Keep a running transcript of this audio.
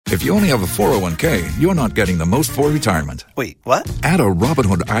If you only have a 401k, you're not getting the most for retirement. Wait, what? Add a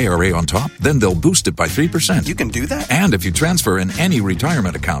Robinhood IRA on top, then they'll boost it by 3%. You can do that? And if you transfer in any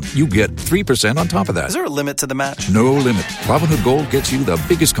retirement account, you get 3% on top of that. Is there a limit to the match? No limit. Robinhood Gold gets you the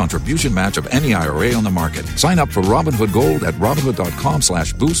biggest contribution match of any IRA on the market. Sign up for Robinhood Gold at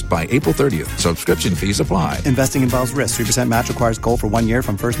Robinhood.com/boost by April 30th. Subscription fees apply. Investing involves risk. 3% match requires gold for 1 year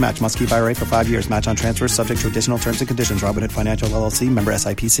from first match. Must keep IRA for 5 years. Match on transfers subject to additional terms and conditions. Robinhood Financial LLC, member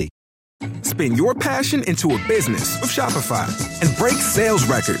SIPC. Spin your passion into a business with Shopify and break sales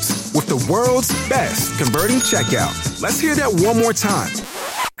records with the world's best converting checkout. Let's hear that one more time.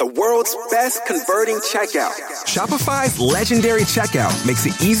 The world's best converting checkout. Shopify's legendary checkout makes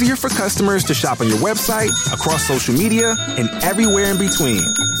it easier for customers to shop on your website, across social media, and everywhere in between.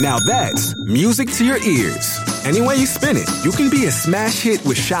 Now that's music to your ears. Any way you spin it, you can be a smash hit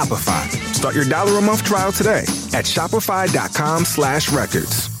with Shopify. Start your $1 a month trial today at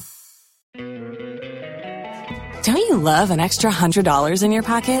shopify.com/records. Don't you love an extra $100 in your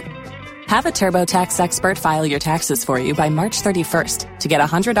pocket? Have a TurboTax expert file your taxes for you by March 31st to get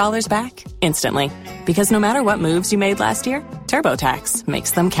 $100 back instantly. Because no matter what moves you made last year, TurboTax makes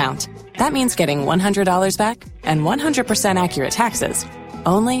them count. That means getting $100 back and 100% accurate taxes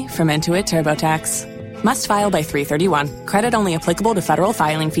only from Intuit TurboTax. Must file by 3/31. Credit only applicable to federal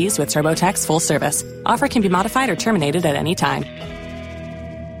filing fees with TurboTax full service. Offer can be modified or terminated at any time.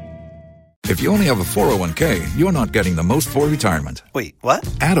 If you only have a 401k, you're not getting the most for retirement. Wait, what?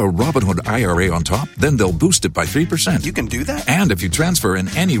 Add a Robinhood IRA on top, then they'll boost it by 3%. You can do that? And if you transfer in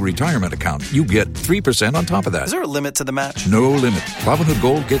any retirement account, you get 3% on top of that. Is there a limit to the match? No limit. Robinhood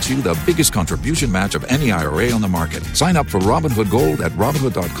Gold gets you the biggest contribution match of any IRA on the market. Sign up for Robinhood Gold at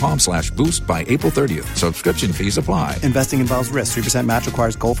Robinhood.com/boost by April 30th. Subscription fees apply. Investing involves risk. 3% match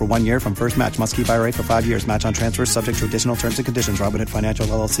requires gold for 1 year from first match. Must keep IRA for 5 years. Match on transfers subject to additional terms and conditions. Robinhood Financial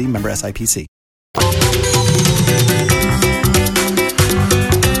LLC, member SIPC.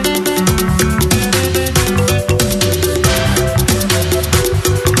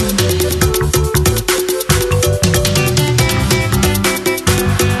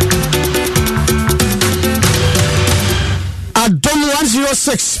 Adom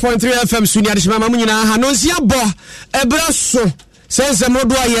 106.3 FM Sunia de Mama Munyina ha no nsia bo ebra so sense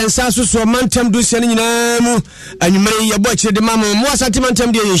modo ayensa so so mantem do sia nyina mu anwumere ye bo akire de mama mo asante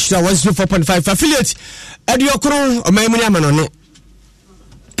mantem de ye hira 104.5 affiliate ediokro o maimuni amano no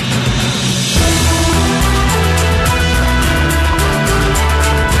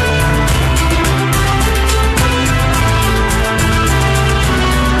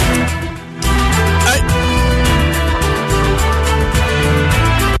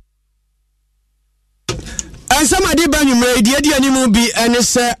Somebody ban you made the animal be and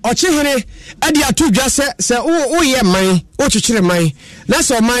say or chihene adia to just say oh yeah mine o chichire mine that's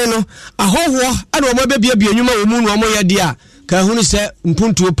all mine no ahoho and o baby be anwuma o mu no mo ya dia ka hunu say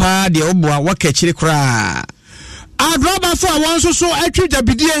mpuntu pa de oboa waka chire kra adroba for won so atwi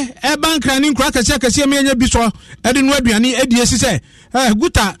dabidie e bankra ni nkra kase me anya bi so e de no aduane adie si say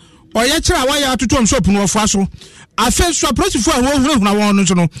guta oya kira wa ya atotom so punu ofo aso afen so prosifo a wo huna won no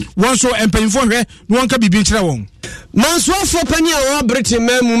so no won so empanifo hwe no won ka bibi kira won manso afo pani a wo Britain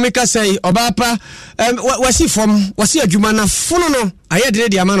mamu meka say obapa wasi fom wasi adwuma na fono no ayedre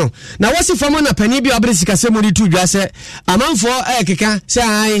de ama no na wasi fom na pani bi obre sikase mo di tu dwa se amanfo keka se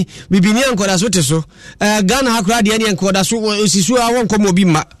ai bibini ankoda so te so Ghana hakura de ne ankoda so osisu a won komo bi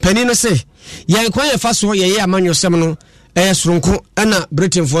ma pani no se yan kwan ye fa so ye amanyo sem no soronko ana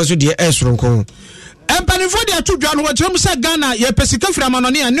Britain for so de soronko empanifo de atudwa no wachemu sa Ghana ye pesika fira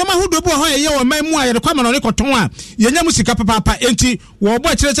manone a nyoma hodo bu ho ye wo mamu a ye kwa manone koton a ye nya musika papa enti wo bo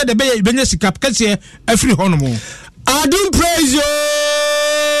kire se de be benya sika kase afiri ho no mo adum praise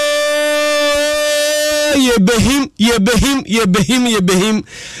ye behim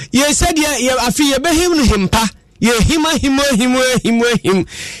ye said ye afi ye behim no himpa ye him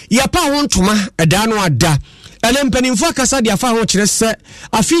ye pa wontoma ada no ada ele mpanimfo akasa de afa ho kire se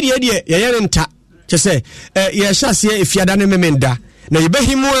afi de ye ye nta chese ye shase efiada ne memenda na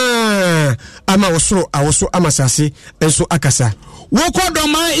yebehimu ama wosoro awoso amasase enso akasa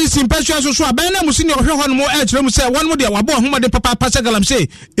wokodoma isimpesua so abena musini ohwe ho no mo kire mu se won mo de wabo homode papa pasa galam se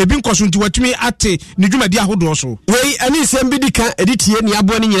ebi nkoso nti watumi ate ne dwumadi ahodo so wei ani sembidika editie ni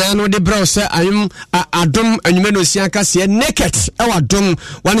abo ne nyina no de bro se ayum adom anwume no sia kase naked ewadom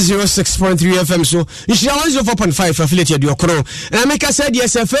 106.3 FM so nhira 104.5 affiliate de okro na meka se de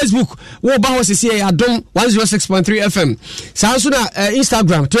se Facebook wo ba ho sisi adom 106.3 FM sanso na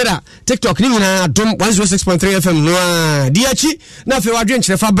Instagram Twitter TikTok ni nyina adom 106.3 FM no diachi na fe wadwen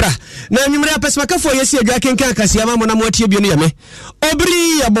kyerɛ fa bra na nwumre apesemakafo yesi adwa kenkan kasiama mo na mo atie bio no yame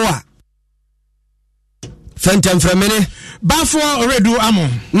obri yaboa Phantom Framene Bafo Redu Amo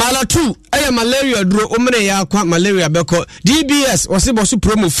Mala 2 aya malaria duro omre ya kwa malaria beko DBS wasibo su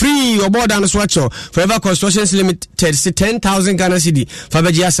promo free oboda no swacho Forever Constructions Limited 10,000 Ghana cedi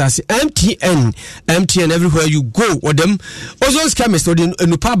fabeji asase MTN everywhere you go with them Ozon's chemist odin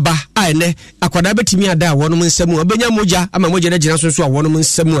enupa ba ane akwada betimi ada wono nsemu obenya moja ama moja na gina so wono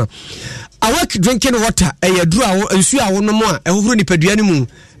nsemu awake drinking water duro awo nsu awo no mo a ehofuro nipadua ni mu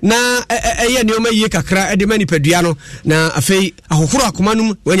na eye ne o maye kakra de mani padua no na afei ahohoro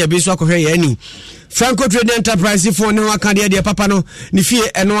akomanum wanya bi so akohwe ye ani Franco Trading Enterprise for ne waka de papa no ne fie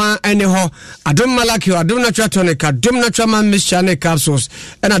eno ene ho adom malaki adom natural tonic adom natural man mixture ne capsules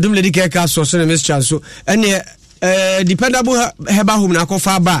and adom lady care capsules ne mixture so ene dependable herbal home na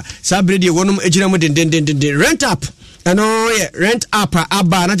kofa ba sa bredi wonum ejina mu den rent up ano rent up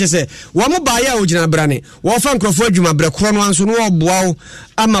aba na chese wo mo ba ya ogina brane wo fa nkrofo adwuma bre kro no anso no oboa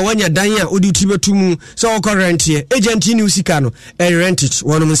ama wanya dan a odi utibetumu so wo ko rent ye agent ni usika no rent it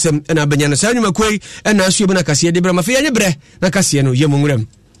wonum nsem na banya no sa nwuma koi na asu ebu na kase de bre ma fe ye bre na kase no ye mo nwuram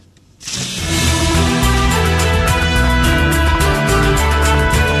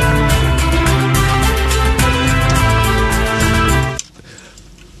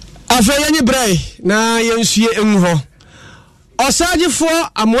afa ye bre na yensuye enwu ho Osaji for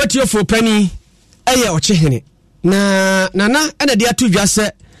amwatio for penny eye ochehene na nana ena dia to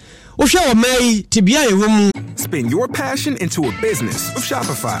dwase wo hwe wo mai tibia ye wom. Spin your passion into a business with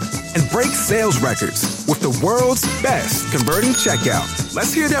Shopify and break sales records with the world's best converting checkout.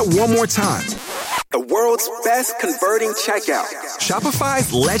 Let's hear that one more time. The world's best converting checkout.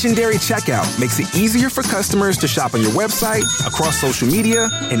 Shopify's legendary checkout makes it easier for customers to shop on your website, across social media,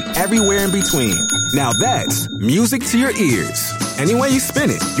 and everywhere in between. Now that's music to your ears. Any way you spin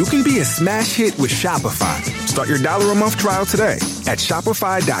it, you can be a smash hit with Shopify. Start your $1 a month trial today at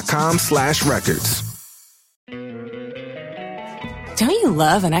shopify.com/records. Don't you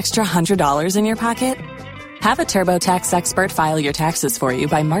love an extra $100 in your pocket? Have a TurboTax expert file your taxes for you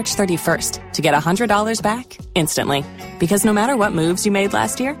by March 31st to get $100 back instantly. Because no matter what moves you made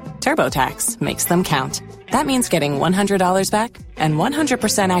last year, TurboTax makes them count. That means getting $100 back and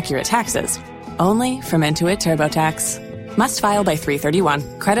 100% accurate taxes only from Intuit TurboTax. Must file by 3/31.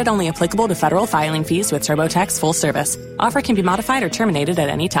 Credit only applicable to federal filing fees with TurboTax full service. Offer can be modified or terminated at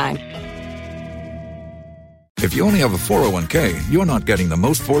any time. If you only have a 401k, you're not getting the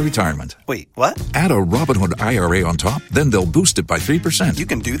most for retirement. Wait, what? Add a Robinhood IRA on top, then they'll boost it by 3%. You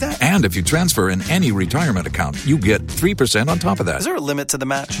can do that? And if you transfer in any retirement account, you get 3% on top of that. Is there a limit to the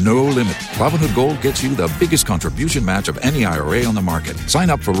match? No limit. Robinhood Gold gets you the biggest contribution match of any IRA on the market. Sign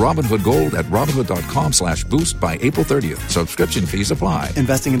up for Robinhood Gold at Robinhood.com/boost by April 30th. Subscription fees apply.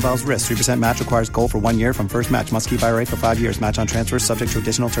 Investing involves risk. 3% match requires gold for 1 year from first match. Must keep IRA for 5 years. Match on transfers subject to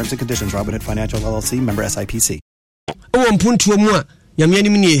additional terms and conditions. Robinhood Financial LLC. Member SIPC. O mpuntuo mu a nyame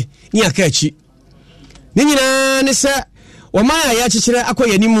anim nie ni aka achi ni nyina ne se o ma ya chichire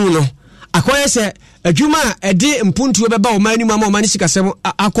akoya nimu no akoya se adwuma a ede mpuntuo beba o ma anim ama o ma ne sikasem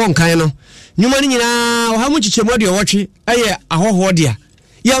akonkan no nyuma ni nyina o ha mu chichemu de wotwe eye ahoho de a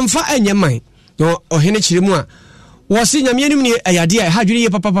yemfa anyeman no ohene chiremu a wo se nyame anim nie ayade a ha dwene ye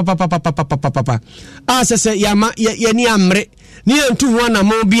papa asese yama ye ni amre ni antu ho na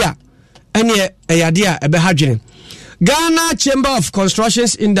mo bia ene ayade a ebe ha dwene Ghana Chamber of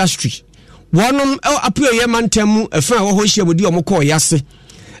Constructions Industry. One appear yemantemu a friend or hoshia would do moko yase.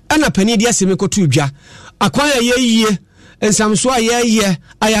 And a penny dia semiko tuja. Acquire ye and some swa ye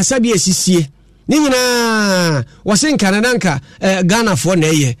ayasabi SCC. Nina was in Canadanka, Ghana for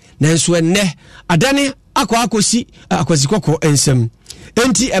neye, Nanswe ne, Adani, Aquacosi, Aquasicoco and some.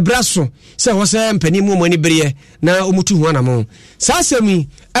 Enti ebraso se wo se mpani mu mani bere na omutu hu anamo sasemi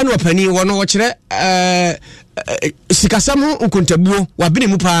eno pani wono wo kire sikasam hu nkontabuo wabene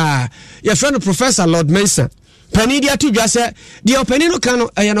mu pa ye friend Professor Lord Mensa pani dia tudwa se dia pani no kan no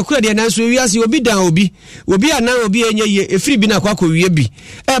ye no kura dia nanso wiase obi dan obi anan obi enye ye efiri bi na kwakọ wie bi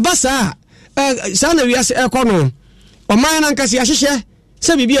basa sa na wiase ekono oman na nkase ahihye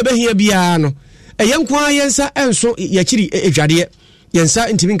se bibia behia bia no yenkwa yensa enso yakiri edwade yensa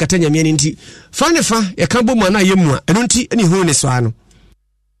ntimi nkatanya miani nti fa ye kan bomu na yemu a eno nti eni hu ne so ano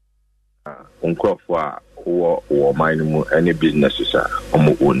onkrofo a wo mine mu any businesses a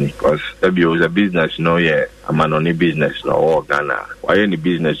omo oni because there was a business no yeah amanoni business no o Ghana why any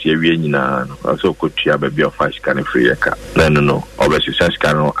business ye wie nyina no so kotua ba bi of fish can free ka no obviously such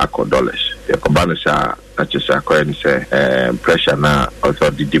can $1 the Kobanasa, not just a coin, say, pressure now, also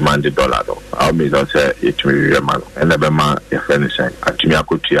the demand the dollar. I'll mean, also, it will be a man, and never man, your friend is saying, at me, I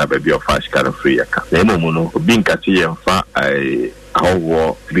could see a baby of 5 kind of free. Nemono, being Cathy and far,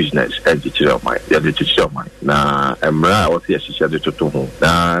 our business and digital mind, the digital mind. Now, Emra, what yes, she said to home.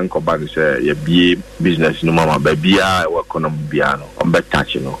 Now, Koban say, ye business no mama, baby, I work on piano, on bed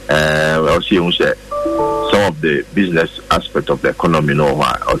touch, you know. I'll see you say. Some of the business aspect of the economy,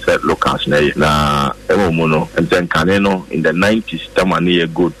 I said locals na and then Caneno in the 90s,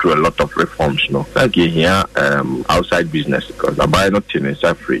 Tamani go through a lot of reforms, like here outside business because I buy nothing is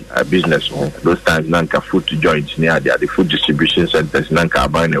free business. Those times nanka food joints near the food distribution centers nanka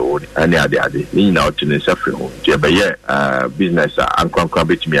buy no own and the ni now to is free home. Business and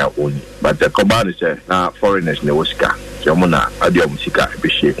bit me own, but the Koban is now foreigners ne Oscar. Jamona adia musika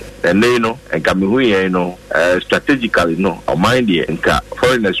ebishe and they and Kamihu strategically or mind the nka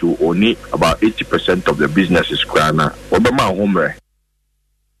foreigners will only about 80% of the businesses krana obama home.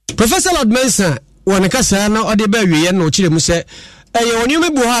 Professor Lord Mensa wanakasa na ode ba wiye na ochire mu se woni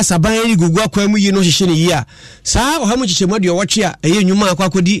mebu ha saban yi gugu akwa mu yi no hihye ne yi a saa o ha mu chichemu de wotwe a nyuma akwa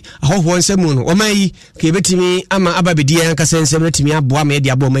akodi ahoho nsemu no o man yi ka ebetimi ama ababedi an kasa nsem na timi aboa ma de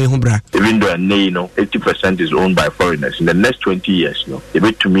abo man hu bra. Even though 80% is owned by foreigners, in the next 20 years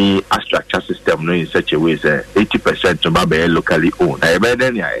ebetumi a structure system in such a way say 80% to be locally owned. I be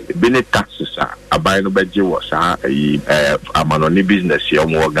then ya be taxes abai no beje wo saa amanoni business ye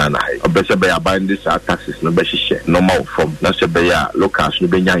omo Ghana obese be abai this taxes no be hihye normal form na se be locals no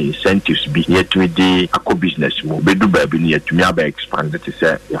benya incentives be yet with the aqua business mo be do ba bi ne yetumi aba expand to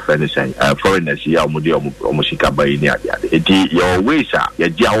say your friend say foreigners ya omo sika buy ni ade eti your ways ya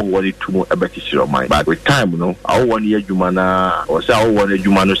dia wo woni tumo ebeti siro man but with time awo woni adwuma na o say awo woni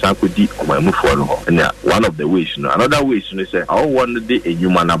adwuma no san kodi omo amufo no ho and one of the ways another ways say awo woni de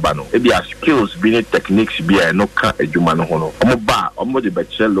adwuma na ba no e be skills be techniques be no ka adwuma no ho no omo ba omo de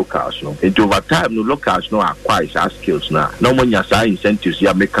betre locals no into over time no locals no acquire skills na no mo nya sa incentives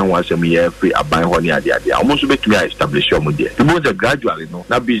ya make one some year free aban ho ni ade almost be to establish omo there because gradually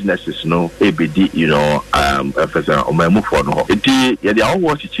na businesses abd professor omamufo no enti ye dey all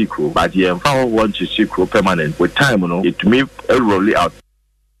want to chikro but ye fa want to chikro permanent with time it may roll out.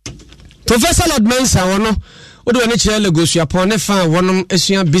 Professor Lord Mensa wono odo wani kire Lagos upon ne fa wonom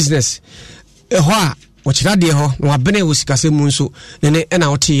esua business ho a wo kira de ho no abene wo sikase mu nso ne na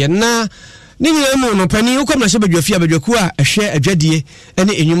wote ye na ni nyemu no pani ukom na hye badwafi abadwaku a ehwe adwadie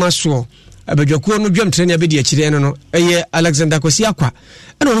ene enyuma so abadwaku no dwamtre ne abedi akire no eye Alexander Kwasi Akwa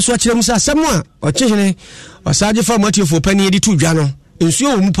ene no so akire mu sa asem a ochehene osaje fa matiofo pani edi tu dwa no nsuo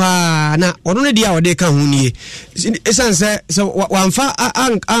wo mu pa na ono ne dia wode ka ho nie esanse so wamfa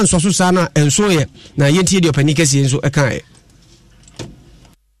anso so sa na enso ye na yentie de opani kase enso eka e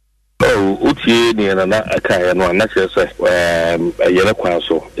utie ni na aka no na chese yele kwan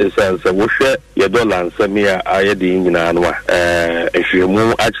so esanse wo hwe ye dollar nsami a ayede nyina no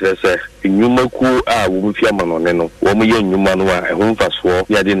ehwemu a chese nyumaku a wo mfi amanone no wo mu ye nyuma no a ehun faso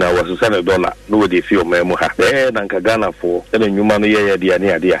ya de na wasesa ne dollar no we de fi o memu ha na nka Ghana fo na nyuma no ye de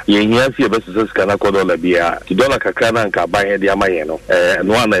ane ade a ye hia fi ebesesa sika na ko dollar bia ti dollar kakra na nka ban ye de amaye no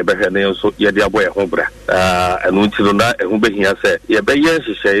no ana ebehwe ne so ye de abo ye ho bra enu tiro na ehun behia se ye be ye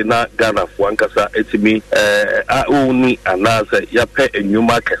hihye na Ghana fo ankasa etimi a oni anase ya pe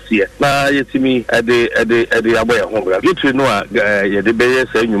enyuma kase na yetimi ede abo ye ho bra gitu no a ye de be ye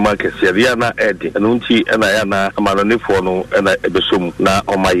se enyuma kase ya na ede enu nti na ya na amanone fo no na ebesom na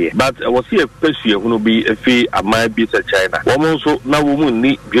omaye but was here pesue hunu bi efi amai bi se China wo mo so na wo mu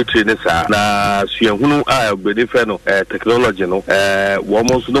ni gitu ne sa na sue hunu a ogbede fe no technology no wo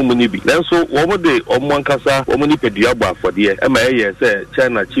mo so no mu ni bi so wo mo de omo ankasa wo mo ni pedua bo afode e ma ye se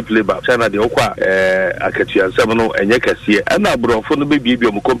China cheap labor China de okwa akatua nsem no enye kase na brofo no bebie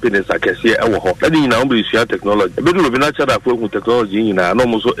omo companies akase e wo ho na ni na omo sua technology e be do bi na China fo hu technology nyina na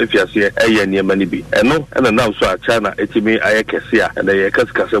omo so efiase eye niema ni bi eno na so a China etimi aye kase a na ye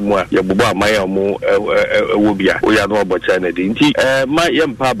kase mu a ye bobo amaye omo wo bia o ya no obo China de nti ma ye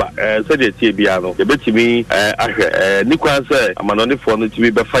mpa ba se de tie bia no ye betimi ahwe ni kwa se amanone fo no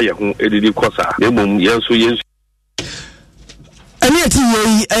timi be fa ye ho edidi kosa na mum ye so ye ani ati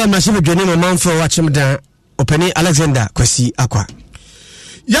yi machine dwene no manfo wachemda opani Alexander Kwasi Akwa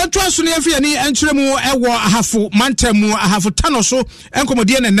yanto aso ne afia ni enkyere mu ewo ahafo mantamu ahafo tano so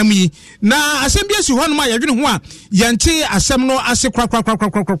enkomodie na nam yi na asem bi asi ho no ma yadwene ho a yente asem no ase kwa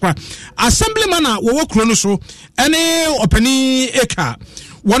assemblyman a wo kro no so ene opani eka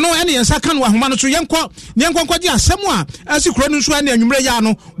wono ene yensa kan wa homa no so yenkɔ gye asem a asi kro no so ene anwumre ya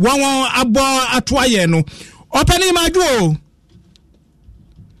no won abo ato aye no opani madwo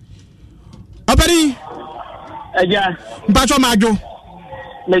Opari Eja Mpacho Majo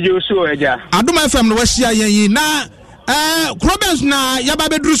Mejo so eja Aduma FM no wahia yen na Krobens na yaba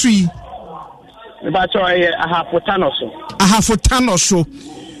bedrusu yi Mepacho ahafotano so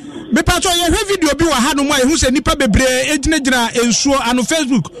Me pacho ye hwe video bi wa ha no mu a ye hu se nipa bebre ejinagina ensuo ano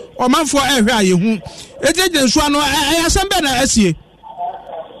Facebook o manfo ehwe a ye hu ejinagina ensuo ano ayasem be na asie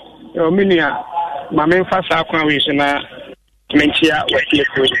yo minia ma me fa sa kwa we se na mentia wa tie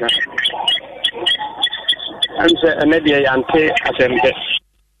program anse enede ya ante asembe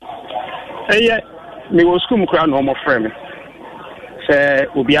eye me wo skum kra no mo frame se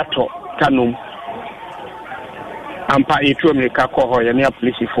obi ato kanum ampa etu America ko ho ye na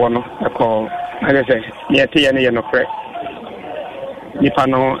police fo no ko ade se ye te ye ne ye no pre nipa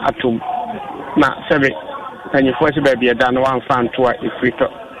no atum na sebe anyi fo se ba bia da no wan fan to a efrito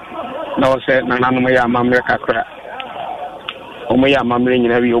na o se na nanu ya amamre kakra o mo ya amamre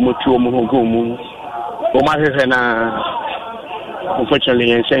nyina wi o mo tu o mo go mu o ma hwe na unfortunately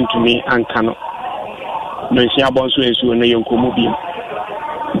ye sent to me ankano no isi abonso esu na ye nkomu bi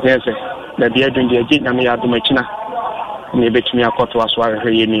yes da bia dun de je na me ya dumachina ni betumi akoto aso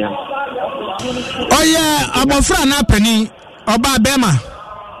ahwe ye nia oye abofra na pani oba bema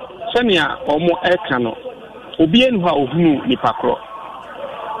senia omo eka no obi enu ha ohunu nipa kro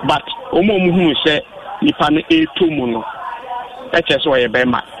but omo hunu se nipa no etomu no eche so ye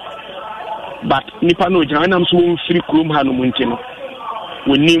bema but nipa no jina nam so mfiri krom ha no munti no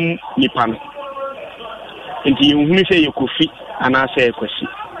wonim nipa no enti ye hunu se ye kofi ana se ye kwasi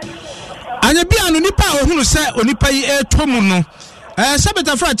anya bia no nipa ohunu se onipa yi etomu no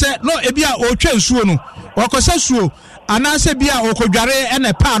sabeta frache no ebia otwa nsuo no okosa suo ana se bia okodware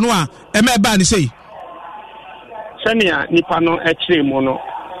ene pa no a ema ba ni sei senia nipa no ekire mu no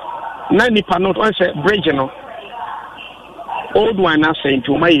na nipa no on se bridge no old one na say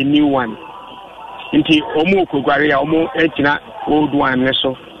into my new one nti omo okodware ya omo etina old one ne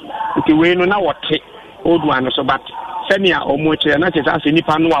so nti we no na wote old one so but senia omo ekire na che say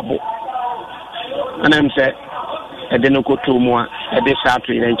nipa no abo ana am say ede no koto mu a ede sa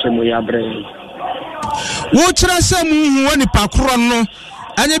to ire nchemu ya bre wo kira se mu hu woni pakro no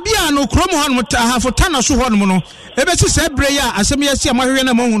anya bia no krom ho no hafo tana so ho no no ebe si se bre ya asem ya si amahwe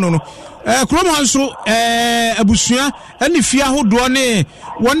na mahu no krom ho nso abusua ani fia hodo ne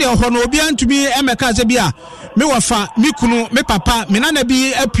woni ho no obi antumi emeka se bia me wafa me kunu me papa me nana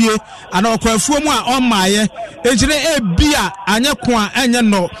bi apue ana okwafuo mu a on maaye ejire ebia anya ko a anya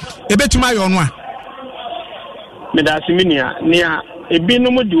no ebetuma ayo no a me da siminia nia ebi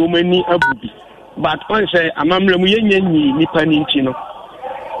no mo di o mani abubi but on say amamre mu yenyanyi nipa ni nti no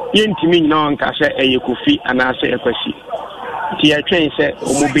yentimi nyina on ka se eyekofi ana se ekwasi ti atwen se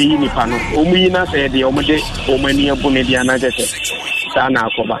omobeyi nipa no omuyi na se de omode omani abune dia na jese sa na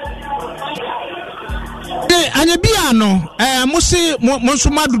akoba anya bia no musi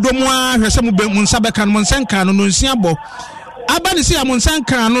munsuma dodomu a hwese mu nsabeka no nsenka no nsia bo aba ne se ya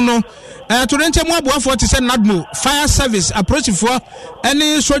nsanka no to rente mu aboafo te se nadmo fire service approach for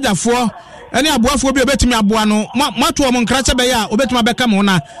any soldier for any aboafo bi obetimi aboa no mato mo nkrache be ya obetimi abeka mo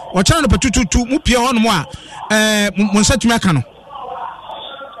na o chana no patututu mu pie ho no mo a mo nsatumi aka no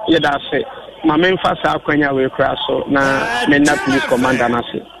ye da se ma me mfa sa akwanya we kra so na me na police commander na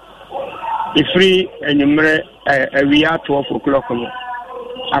se ifri enyumre awia 12 o'clock no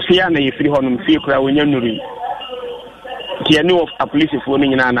afia na ifri ho no mfie kra wonya nuri tiani of a police for ni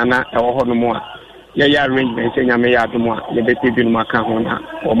nyina na ewo ho no mo a ye ya arrangement enya me ya adomo a ye bete bi no maka ho na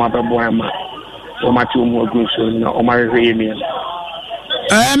o ma bebo ama o ma ti o mu agun so na o ma hweye mi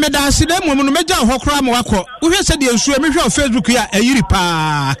me da aside mu no meja ho kra ma wakọ uhwe se de ensuo me hwe Facebook ya ayiri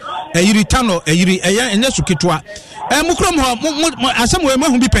pa ayiri tano ayiri eya enya sukitwa mu krom ho asem we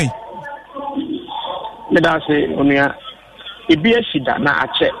mahu bi pen me da se onia ebi asida na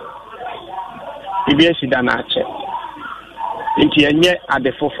ache inti enye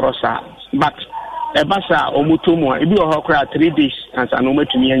adefo frosa but ebasa omutomu ebi ohokra 3 days ansa no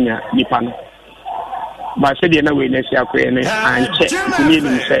matumi anya nipa no ba se de na we na si akoye ne anche tumi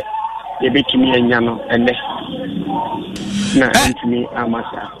ni se ebetumi anya no ene na antumi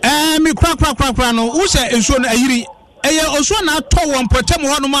amasa mi kra no wo se ensuo no ayiri eye osuo na atọ won potem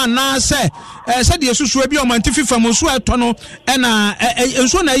ho no ma na se de esusuo bi o manti fifa mo suo atọ no na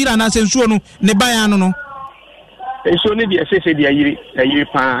ensuo na ayiri na se ensuo no ne ban no ensuo ne de sese de ayiri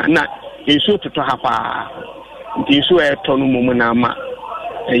pa na ensuo toto ha pa nti ensuo eto no mumu na ma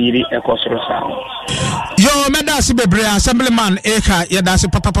ayiri ekosoro sa yo medasi bebre assemblyman eka yedasi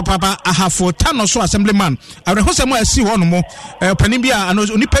papa ahafo tano so assemblyman abrehosem asi ho no mo panin bia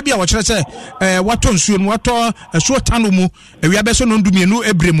onipa bia wo kire se wato nsuo no wato so tano mu ewia be so no ndumienu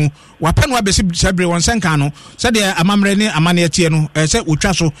ebremu wapanu abesi sebre won senka no se de amamre ne amane atie no se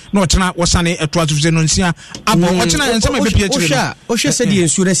otwa so na otena wosane eto atufze no nsia abo otena ensema be pia kire o hwe se de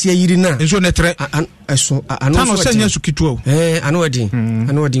nsuo na se yiri na nsuo ne tre eso ano so senya sukituo ano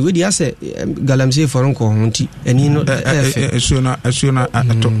odi we di ase galamse foronko honti eni no eso na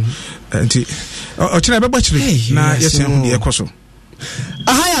ato nti otena be bachire na yesen hu de ekoso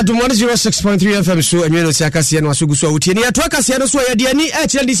Ahaya do 106.3 FM so enweno si akase no asoguso awutie ne yato akase no so yadiani e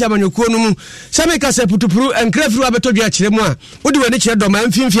kire disi amanyokuo no mu same kase putupuru enkrafuru abetodwa kire mu a wodi wani kire do ma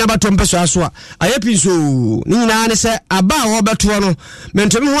mfimfia bato mpeso aso a ayapi so ni nyina ne se aba a wo beto no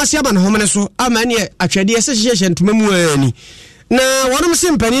mentomi ho ase aba no homene so ama ne atwede ese hyehye ntoma mu ani na wonom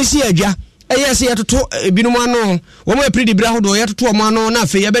se mpani si adwa yes yatoto binum ano wo mo apridi bra hodo yatoto mo ano na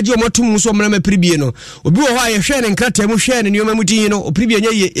afi yabeji mo tum so mo na apribie no obi wo ha ye hwe ne nkrata mu hwe ne nioma mu din no opribie nya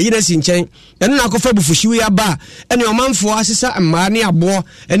ye na si nchen eno na akofa bufuhyiwe ya ba ene omanfo asesa mma ne abo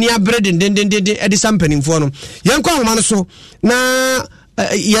ene abre dendendende edi sampanimfo no yenko ahoma no so na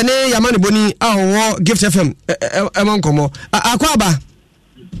yene yamane boni awo gift fm emankomo akwaba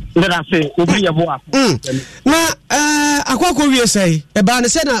ndara se obi ya bo na akwakọ wie sei e ba ne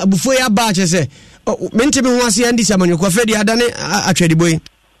se na abufo ya ba che se mente me ho ase andi samanyoko afedi adane atwedi boy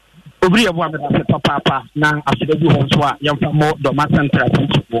obi ya bo abeda se papa na afedu ho so a yemfa mo do ma central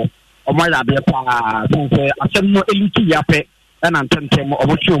principal o mo ya be pa se asem no eliki ya pe na ntentem o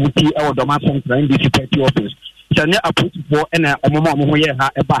bo chi obuti e wo do ma central ndc party office sene aputifo na omomo mo ho ye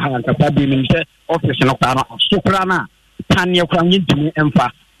ha e ba ha nkasa bi mi se office no kwa no asokra na tanya kwa nyintimi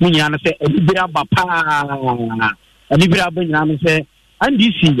emfa munyina no se ebira ba pa ebira ba nyina no se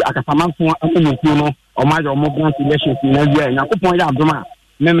ndc akasamanfo amonyokuo no omaje omo branch election na wi a yakopon ya adoma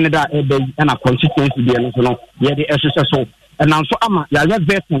memne da ebe na constituency bi no so no ye de esese so na so ama ya ya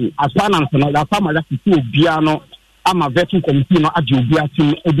vetting asanance no ya fama ya fiti obia no ama vetting committee no age obia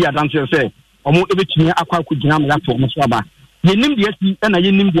tim ebi adanse se omo ebetumi akwa akugina ma ya to omo so aba yenim de asi na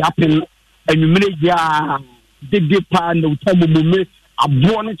yenim de apen anwumere ya de pa no tamume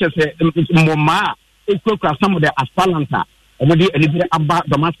abo no chese mmoma ekukura some of the aspalanta omodi elibere aba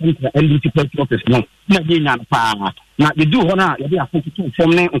domestic NDC party office no na ye nya pa na ye do ho na ye dey afokutu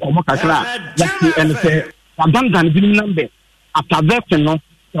form ne nkomo kakra like and say abandan binim number after that no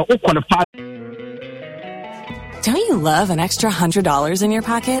o qualify. Don't you love an extra $100 in your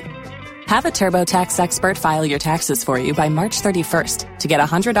pocket? Have a TurboTax expert file your taxes for you by March 31st to get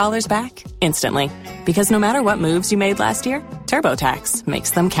 $100 back instantly. Because no matter what moves you made last year, TurboTax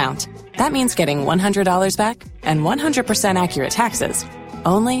makes them count. That means getting $100 back and 100% accurate taxes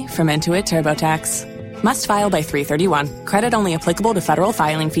only from Intuit TurboTax. Must file by 3/31. Credit only applicable to federal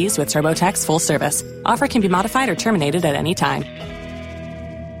filing fees with TurboTax full service. Offer can be modified or terminated at any time.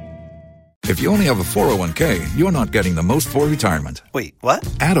 If you only have a 401k, you're not getting the most for retirement. Wait, what?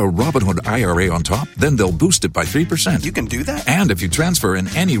 Add a Robinhood IRA on top, then they'll boost it by 3%. You can do that? And if you transfer in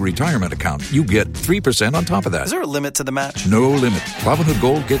any retirement account, you get 3% on top of that. Is there a limit to the match? No limit. Robinhood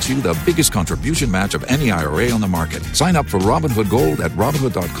Gold gets you the biggest contribution match of any IRA on the market. Sign up for Robinhood Gold at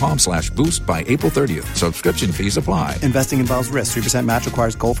Robinhood.com/boost by April 30th. Subscription fees apply. Investing involves risk. 3% match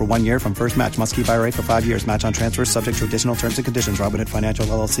requires gold for 1 year from first match. Must keep IRA for 5 years. Match on transfers subject to additional terms and conditions. Robinhood Financial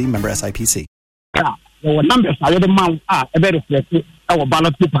LLC. Member SIPC. The numbers are the amount very reflected our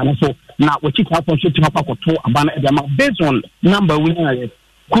ballot paper so now we check out for shooting up to a banner based on number we have.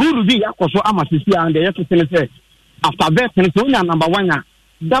 Could be also Amasisi and the say after that number one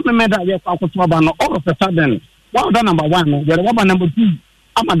that made that yes all of a sudden one number one the other number two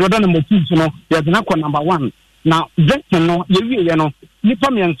Amado number two so there's not number one now that you know nipa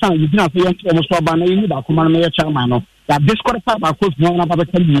me nsan you know say almost about na you ba kuma na chairman no that disqualify by coach no na ba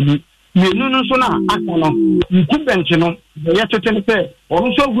tell you no so na akono incumbent no the yetete say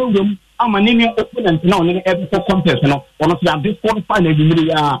on so gwem ama nini opponent na on any contest no on so that disqualify na you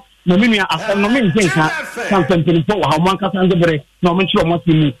ya no me asem no me nka something for how man ka san debre no me chiro mo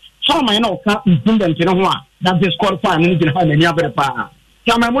timi chairman na ka incumbent no ho a that disqualify na ni ha na ni abere pa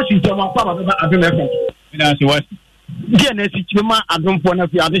chairman mo chinche mo pa ba adom efe ina se what dia na si chima adom po na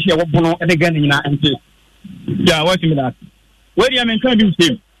fi ade hye wo bono e de gan nyina ente ya what me that where you am kan bi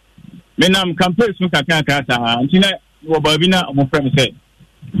same menam campaign so kakaka ta antina wo babina mo frem say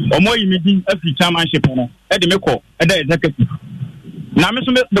omo yi meeting afi chairmanship no e de mekọ e da executive na me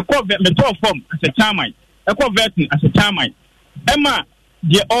so me call me to form as a chairman e call vetting as a chairman e ma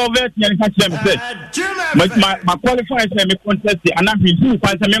the all vet yan ka tell me say my qualify say me contest and I be who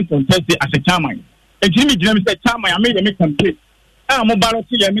pass me contest as a chairman ejimi gyina me say chama ya me campaign mo ballot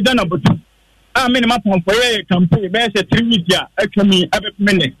ya me dana botu me ma pon for ye campaign be say 3 weeks ya atwami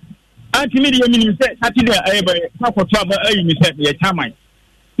abepmene anti me de me say Saturday ayebe kwakoto aba ayi me say ye chama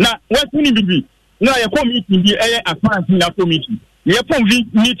na what ni bibi na ye committee bi advance na committee ye pon vi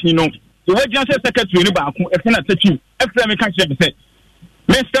meeting no the regional secretary ni ba ko e fena techi e fena me kan say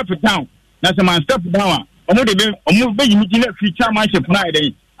me step down na say man step down omo be yimi gina free chairmanship na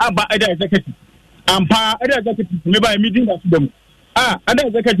ide aba ide executive ampa ide executive me ba meeting that them ide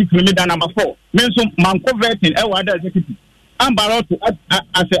executive me da number 4 me so man converting e wa ide executive ambaro to as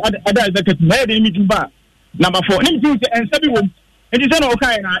ide executive na ide meeting ba number 4 ni meeting say ensabi wo enti say no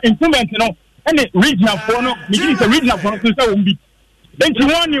okay na improvement no any regional for no meeting say regional for no say wo bi enti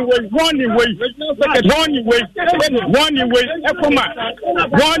one way ekoma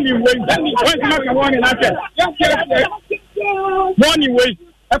one way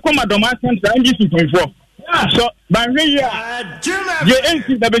ekoma doma center and this 2.4 so ban we here ye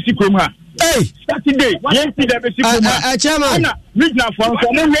NC da besi kroma Saturday ye NC da besi kroma chairman na regional for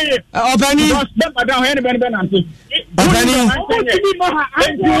so mo we opani but madam he ben ante opani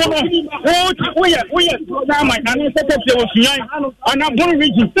we na my na secretary osuyan ana bon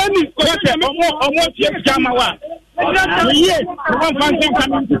region omo tie chama wa yes one function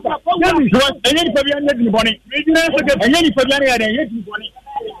coming to any Fabian need boni any Fabian ya need boni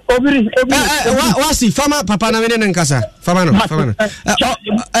obiri wasi fama papa na wene nkasa fama no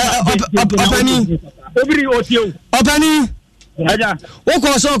opani obiri otio opani aja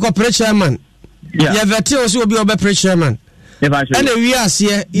woko so ko pre chairman ya vete o so obi obe pre chairman ene wi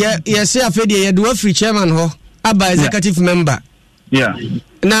ase ye se afedi ye do free chairman ho aba executive member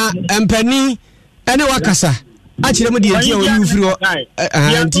na empani ene wakasa achire mu de enti o yu free o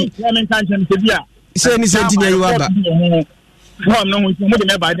anti se ni senti ni ayu aba form no mo de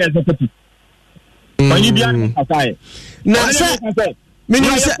me ba de executive pani bia asai na se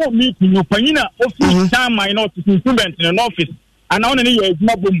mini se meeting no pani na office chairman no to implement in office and now ni ye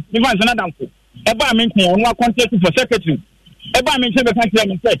ejuma bom ni fan na danfo e ba mention on wa contact for secretary e ba mention be kan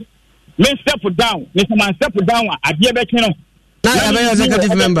me say me step down me man step down ade be kin no na ya be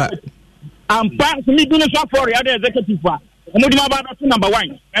executive member am pass me do no so for ya the executive fa omodima ba to number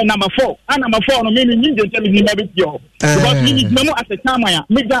 1 and number 4 and number 4 no me ni nje tell me be pure because me no as a chairman ya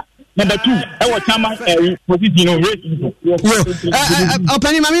me da number 2 e wa chairman position no race yo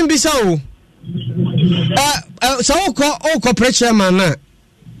opani mami mbisa o so o pre chairman na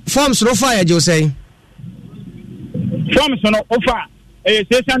forms no fire jo say forms no offer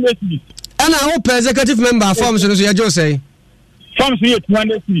session city ana o executive member forms no so ya jo say forms no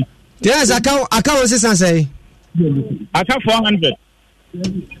 200 city yes account session say aka 400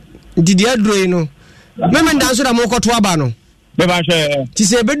 didi adro no meme ndan so da mo koto aba no be ba hwe ti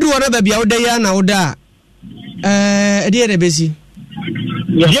se bedru wona ba bia woda ya na woda ede ere besi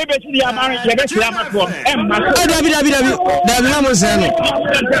ye besi ya ma ye besi ya ma to ma dabi na mo se no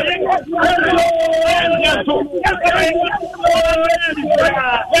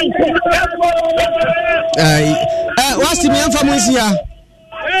wasi mi amfa mo isi ya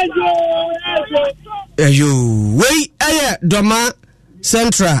ayo wei aye doma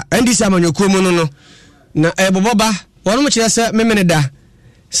central ndi samanyokuo mu no na boboba wono mo kire se memene da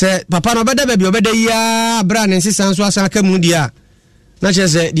se papa no beda ba bi obeda ya bra ne nsisan so asa ka mu dia na kire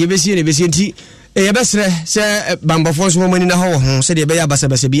se de besi ne besi nti ye besre se bambofo so mo ni na ho se de be ya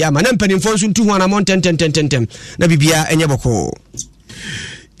basabasa bi ama na mpanimfo so ntu ho na mon ten na bibia enye boko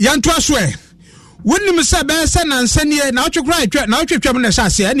yanto aswe wonni me se be se na nsanie na otwekura atwa na otwetwam na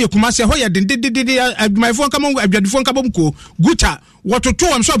sase ene kuma se ho ye dindididi adwumayfo nka mo adwadifo nka bom ko guta wototo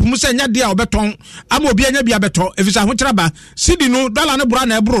am shop mu se nya de a obeton ama obi anya bia beto efisa ho kyeraba sidi no dollar ne bura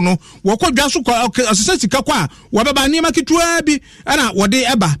na ebro no wokodwa so asese sika kwa wobeba niema kitua bi ana wode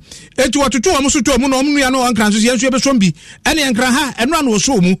eba enti wototo am so to mu no omnua no ankran so ye nso ebesom bi ene ankran ha eno ana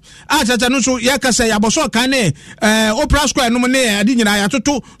oso mu a tata no so ye kasa ya boso kan ne opera square no ne adi nyina ya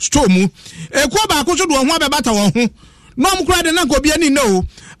toto store mu ko ba ko so do ho abebata wo ho no am kura de na ko bia ni no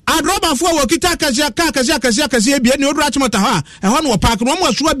adroba fo wo kita kasia bia ni odura chimota ha e ho no park no mo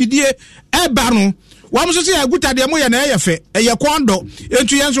asuwa bidie e ba no wa mo so se aguta de mo ye na eyefe eye kondo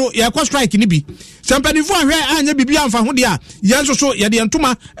entu yenso ye ko strike ni bi sampani fo ahwe anya bibia amfa ho de a yenso so ye de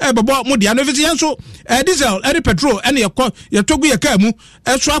ntoma e bebo mo de no fiti yenso diesel e petrol ene ye togu ye ka mu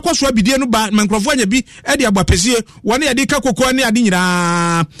e so akwaso bidie no ba mankrofo anya bi e de agbapesie wona ye de ka kokko ne ade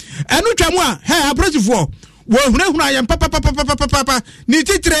nyira enu twa mu a he aprotifo wo hunahuna ayem papa ni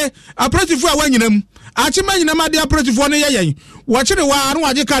titre aprotifo a wanyinam achima nyinam ade aprotifo no yeyen wo kire wa anu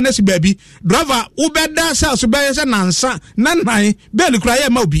age ka na si baabi driver ubeda sales be se nansa nan bel kura ye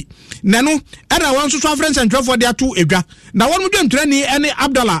ma obi nanu era won so friends and for dia to edwa na won mu dwamtra ni ene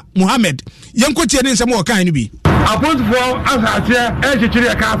Abdallah Muhammad yenko tie ni nsem wo kan ni bi apostle asate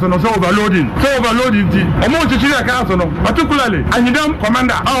chichiri council no so overloading di omo chichiri council no particularly anyidam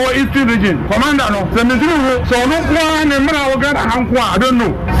commander our eastern region commander no se mezuru so no kwa ne mra wo gana hankwa I don't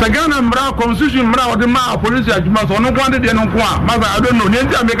know se gana mra constitution mra wo de ma police adjuma so no kwa de no kwa maza I don't know ni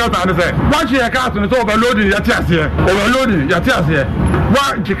enti ameka sa ne se watch your council so overloading ya tiase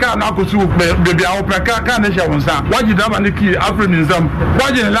wa chika na akosu bebe a opeka ka ne hye wonsa waji driver ne ki afro nzam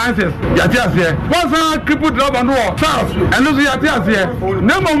waji license ya tiase wasa crippled driver no south and no ya tiase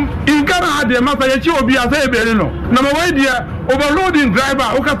nemom inkara ade masa ya chi obi asa ebere no na ma dia overloading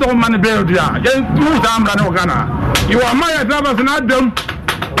driver o ka to man be dia ya tu zamra ne ogana you are my drivers na dem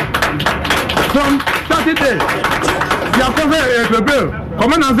from Saturday ya ko fe bill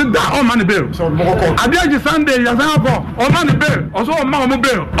come on and sit down on money bill so adeji Sunday ya say for on money bill also on my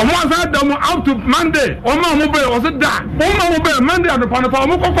bill on one side them out to Monday on my bill also that on my bill Monday and upon for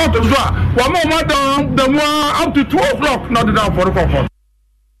mo ko to so wa mo down the one up to 2 o'clock not down for the court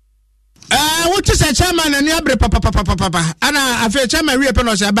what is a chairman and yabre papa ana afa chairman we pe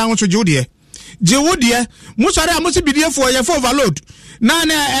no say ba won so jewdie musare amusi bidie for ye for overload na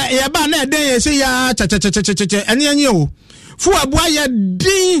na ye ba na den ye say ya cha anye o fu abua ye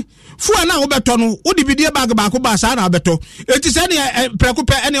din fu na wo beto no wo di bidie bag ba ko ba sa na beto enti se ne preko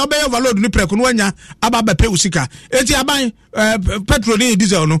pe ene obey overload ni preko no anya aba ba pe usika enti aban petrol ni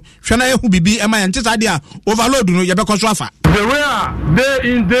diesel no hwe na ye hu bibi e ma ye enti sa dia overload no ye be ko so afa the way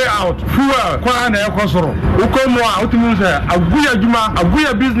day in day out fuel kwa na ekosoro ukomo a otumu se aguya juma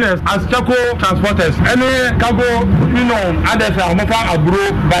aguya business as chako transporters any cargo you know adefa omofa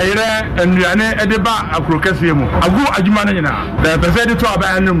aburo bayire enuane edeba akrokese mu agu ajuma na nyina the person to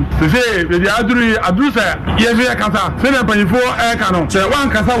abanum se be aduru se yefe kasa se na panifo e ka no se wan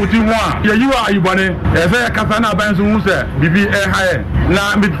kasa wuti ho a ye yiwa ayibone e se kasa na ban so hu se bibi e haye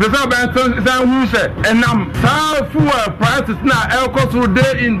na mi se ban so hu se enam sa fuel prices na elko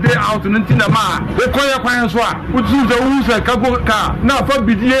day in day out ntina ma we koye kwan so a wutu se hu se kago ka na fa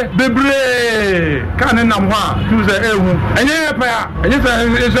bidie bebre ka ne nam ho a tu se ehu enye pa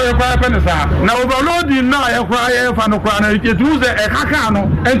enye se kwa pa ne sa na overloading na ye kwa ye fa no kwa na ke tu se e kaka no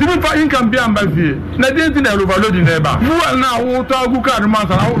entimi fa income bi ambafie na dey tin na overloading na ba fuel na wo to agu ka no man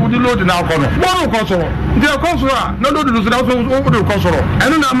sa na wo di load na ko no wo ko so ndi ko so a na load no so na wo do ko so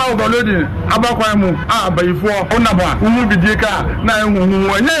enu na ma overloading abakwan mu a bayifo onaba umu bidie ka na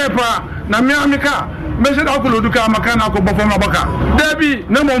ehu enye pa na mi amika me se da ko load ka maka na ko bofo mabaka debi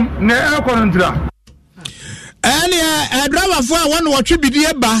na mom na e ko ntira ene driver fo a won wo twe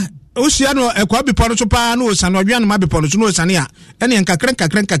bidie ba osia no ekwa bipo no so pa na osa no odwan ma bipo no so no osa ne a ene nkakren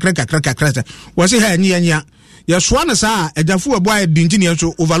wo se ha anyi anya ye soa ne sa ajafu abo a dinti ne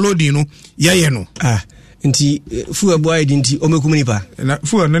so overloading no ye no nti fu abo a dinti o mekum ni pa na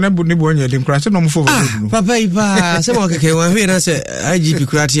fu no na bu ni bo nya de nkra se no mo fo overloading no papa ipa se mo keke wa hwe na se IGP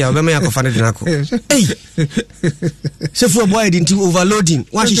kurati a be ma yakofa ne dinako ei se fu abo a dinti overloading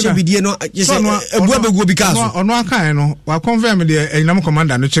wa hihye bidie no je se ebu abegu bi ka so ono akan no wa confirm de enam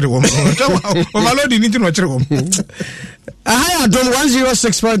commander no kire wo overloading ni no kire wo ahaya dom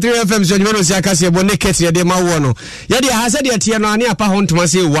 106.3 FM so nyoro si akase ebo naked ye de ma wo no ye de ha se de tie no ane apa ho ntoma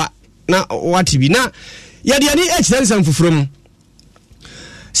se wa na watibi na ye de ani echensam fufurum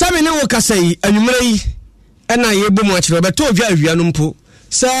sabe ne wo kasai anwumre yi na ye bomu akire beto odwa awia no mpo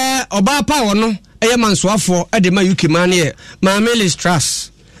se oba pa wo no eye mansoafo e de ma UK man ye ma Melis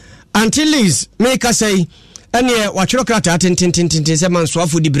Trust until Liz me kasai ene wachiro krata tintintintin se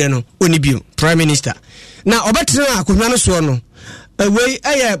mansoafo di bre no oni bio prime minister na obetre akonwa no so no wei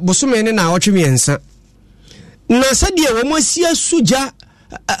eye bosome ne na otwemiensa na sadie wo mosia suja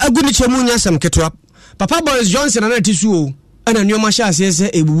aguni chemu nyasam ketwa papa Boris Johnson na tisuo ana nyoma sha asese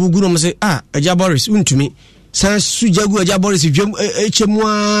ebubu guru mo se aja Boris untumi san suja gu aja Boris dwem chemu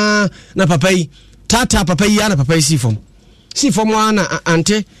na papa yi tata papa yi ana papa yi sifom ana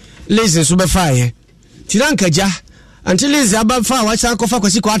ante listen so be fire tiranka ja ante listen aba fa wa cha kofa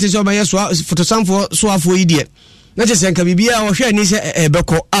kwasi kwate so ba yeso fotosamfo so afo yi die na je senka bibia wo hwe ni se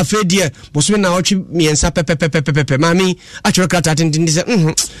ebeko afedie bosome na otwe miensa pepepepepepe mami atwe krata tintin se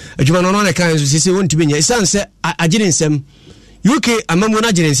adwuma no no na kan so sese wontimi nya isanse agire nsem UK amamu na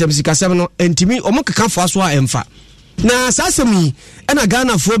agire nsem sikasem no entimi omukeka fo aso a emfa na sasemi ena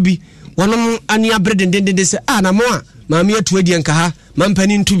Ghana fo bi wonom ania bredendende se na mo a mami atu adie nka ha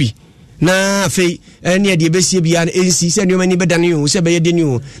mampani ntubi na afei ne de besie bia na ensi sɛ nneɛma ni bedane o sɛ bɛyɛ de ni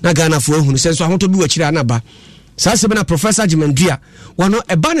o na Ghana fo ehunu sɛ so ahoto bi wɔ kyira na ba saa sɛ na Professor Jimandua wɔno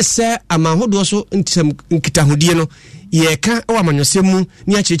ɛba ne sɛ amahodo so nkitahodie no yɛka ɛwɔ amanyɔsɛm mu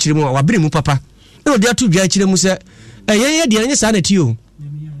ne akyerɛkyerɛ mu a wabere mu papa na ɔde ato dwa akyerɛ mu sɛ ɛyɛ deɛ nyɛ saa na ti o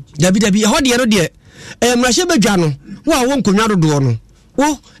dabi ɛhɔ deɛ no deɛ mmarahyɛ badwa no wo a wo nkonwa dodoɔ no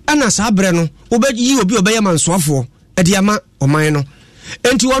wo ana saa brɛ no wobɛyi obi ɔbɛyɛ mansoafoɔ ɛde ama ɔman no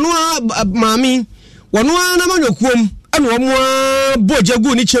enti wɔno a maame wɔno a na manyokuom ɛna wɔn bɔgya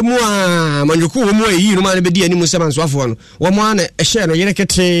gu ne kyɛ mu a manyoku wɔ mu a yi no ma ne bɛdi anim sɛ mansoafoɔ no wɔn a na ɛhyɛ no yere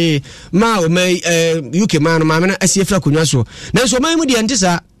kete ma ɔma UK ma no maame na asie fra konwa so nanso ɔman mu deɛ nte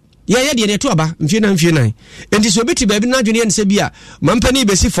saa yɛyɛ deɛ to aba mfie nan enti so obi ti baabi na adwene ne sɛ bia mampani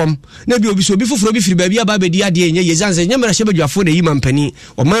bɛsi fam na bi obi so obi foforo bi firi baabi aba bɛdi adeɛ nyɛ yɛzan sɛ nyɛmara hyɛ badwafo na yi mampani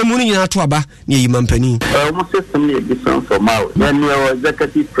ɔman mu no nyinaa to aba na yi mampani mo system is different from ours then we are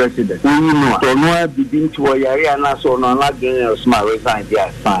executive president we know so no begin to yare and so no not getting smart resign they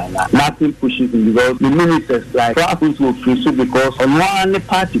are fine nothing pushes him because the ministers like happens to free so because on one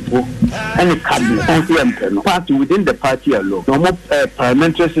party for any cabinet and party within the party alone no more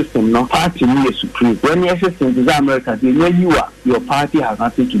parliamentary system no party is supreme. When you system is America, when you are, your party has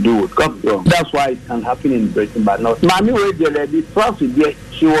nothing to do with government. That's why it can happen in Britain, but not. Mami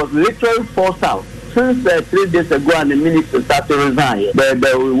she was literally forced out. Since 3 days ago, and the minister started to resign,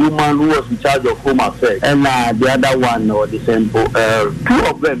 the woman who was in charge of Home Affairs and the other one, or the same, 2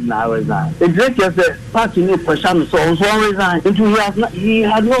 of them now resign. It's just a party new person, so one resigned. He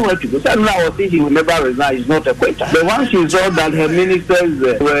had nowhere to go. So now I was thinking he would never resign. He's not a quitter. The one she saw that her ministers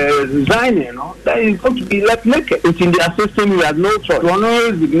were resigning, that is going to be left naked. It's in their system. We had no choice. One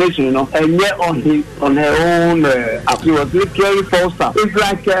resignation, and yet on her own, she was literally forced out. It's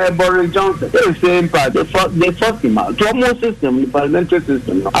like Boris Johnson. They forced him out. The almost system, the parliamentary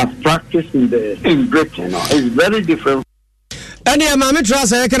system, as practiced in Britain, is very different. Any amame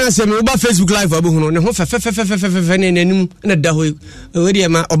trust I can say over Facebook live abu no ne ho fe ne nanum na da ho we de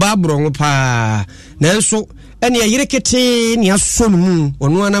ma oba bro pa nanso ene yire kete ne aso mu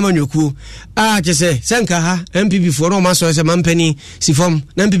ono ana manyoku a che se senka ha MPP fo no ma so se mampani sifom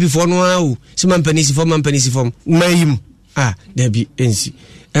na MPP fo no a o se mampani sifom mayim there be ensi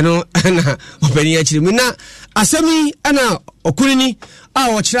eno ana opani akiri mu na asemi ana okunini a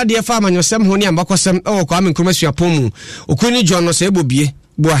ochira de fa amanyosem ho ne ambakosem e wokwa amenkromasua mu okunini John no se ebobie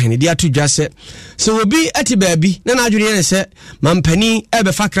bo ahene de atudwa se obi ati baabi na adwene ne se mampani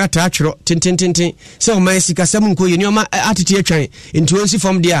ebe fa krata atwero tentententen se o man sika sem nko ye nioma atete atwan enti onsi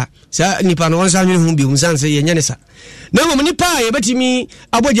fom de a sa nipa no onsa adwene ho bi unsan se ye nyane sa na mo nipa ye betimi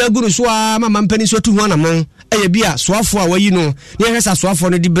abogya guru so a mampani so tu ho anamon eye bia soafo a wayi no ne hwesa soafo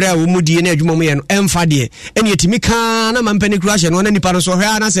no di bra wo mudie na adwuma mu ye no emfa de ene yetimi ka na mampani kura hye no na nipa no so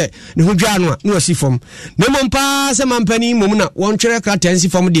hwa na se ne ho dwa no a na wasi fom na mo mpa se mampani mom na won twere ka tensi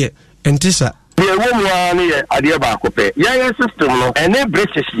fom de entisa the woman here at the Abacope. Yeah, system, no, and then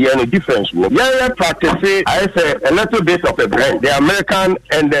British, no difference. Yeah, practice, I say a little bit of a brand, the American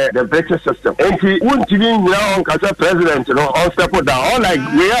and the British system. And he wouldn't even now, as a president, all step down, all like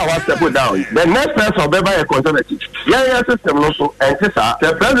we are one step down. The next person will be a conservative. Yeah, system, also, and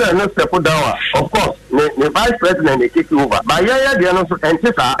the president will step down, of course. The vice president they take over. But yeah, the also and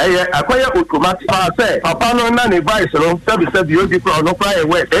acquire automatic. I say, Papa no na the vice, service you people no fly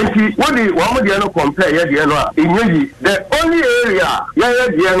away. And he what the no compare the only area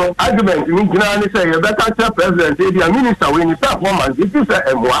the argument in say you better president the minister when you performance it is a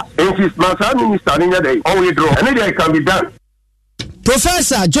MWA and his master minister in the only draw and it can be done.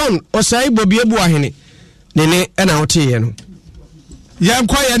 Professor John Osai Bobiebu ahene nene na hote no ya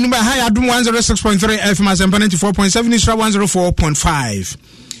kwaya number high adum 106.3 FM as 94.7 Isra 104.5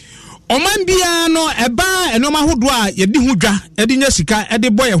 Oman bia no eba enoma hodo a yedi hodwa edi nya sika edi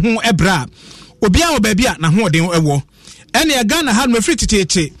boy ho ebra obi a oba bia na ho den ewo ene ya Ghana ha no free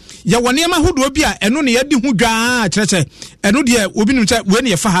titete ya wone ma hodo bia eno ne yedi hodwa a kyerece eno de obi nim se we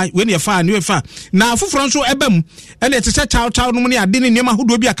ne ye fa na afoforo nso ebam ene tete chaw no ne ade ne ma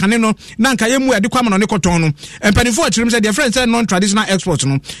hodo bia kane no na nka yemu ade kwam no ne koton no empanifo achirim se the friend say non traditional export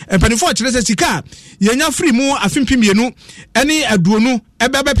no empanifo achire se sika yenya free mu afimpimienu ene aduonu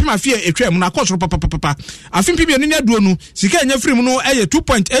ebebe pima fie etwa mu na kosoro papa afimpimienu ne aduonu sika yenya free mu no eye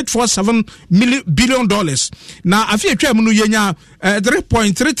 $2.847 billion na afie etwa mu no yenya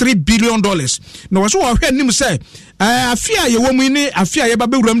 $3.33 billion na waso wo hwe nim se afia ye wo mu ni afia ye ba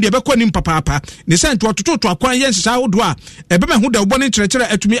bewuram de be kwanim papa ne se nto tototo akwan ye nsisa hodo a ebema hu da wo ne kyerɛkyerɛ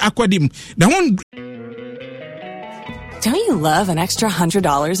atumi akwadim na ho. Don't you love an extra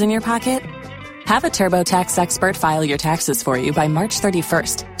 $100 in your pocket? Have a TurboTax expert file your taxes for you by March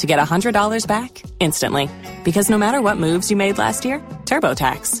 31st to get $100 back instantly. Because no matter what moves you made last year,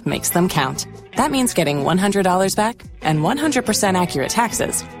 TurboTax makes them count. That means getting $100 back and 100% accurate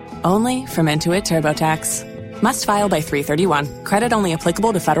taxes only from Intuit TurboTax. Must file by 3/31. Credit only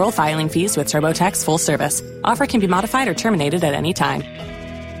applicable to federal filing fees with TurboTax full service. Offer can be modified or terminated at any time.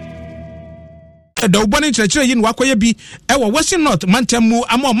 The Ubani Churchill in Wakoyabi, Ewa Western North, Mantamu,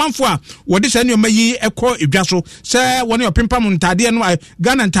 Amo Manfua, what is any Mayi, Echo, Ibjaso, Sir, one of Pimpam, Tadian,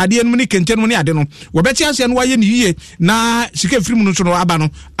 Gun and Tadian, Munich, and Tenmoni Adeno, Wabetias and Wayan Ye, na Sike Frimuno Abano,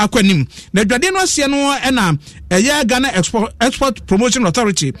 Aquanim, the Gradino Siano, and a year Ghana Export Promotion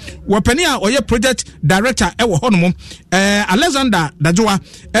Authority, Wapenia or your project director, Ewa Honomo, Alexander Dajua,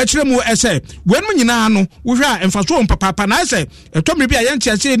 Echremu Esse, when Munano, we are and Fason Papa Nase, a Tommy B.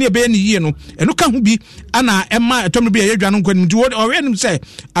 Yanchi near Benny Yeno, and look be ana emma etomi be yadwa no kwani di o renim say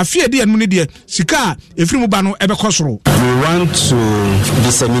afie de anmu ne de sika efrimu ba no ebe kosoro. We want to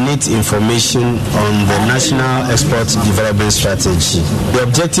disseminate information on the National Export Development Strategy. The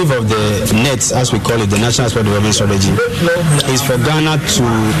objective of the NET, as we call it, the National Export Development Strategy, is for Ghana to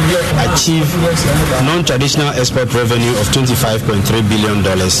achieve non-traditional export revenue of $25.3 billion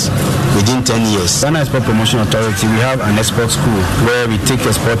within 10 years. Ghana Export Promotion Authority, we have an export school where we take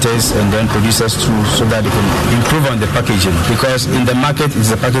exporters and then producers through so that they can improve on the packaging, because in the market it's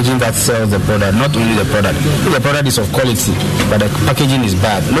the packaging that sells the product, not only the product. If the product is of quality but the packaging is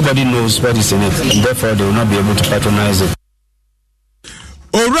bad, nobody knows what is in it, and therefore they will not be able to patronize it.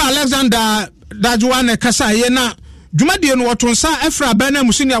 Ora Alexander Dajuane Kasa Yena Jumadi no watonsa efra bana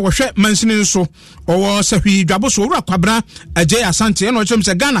musini awhwe mansini nso owo sahwi dwaboso owura kwabra agye asante no chem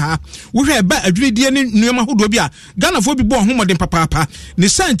se Ghana ha wo hwe ba adwuridie ne nuema hodo bi a Ghana fo bi bo homodin papapa ne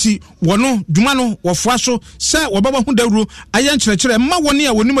santi wono dwuma no wofua so se wobaba hu dawuro aye nkyerɛkyerɛ ma woni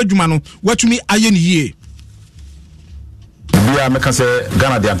a wonim adwuma no watumi aye ne yie. Bibia meka se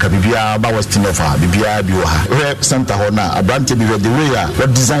Ghana de anka bibia ba western of bibia bi wo ha we center ho na abrante bi the way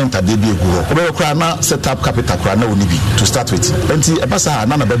what design ta de bi egu ho we kra na set up capital kra na oni bi to start with enti e basa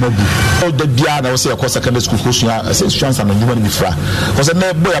na be magu o de bia na wo se e secondary school kusua se chance na nyuma ni bifra ko se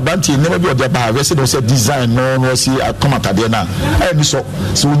na boy abrante ne ma bi o de ba we se do se design no si akomata de na e ni so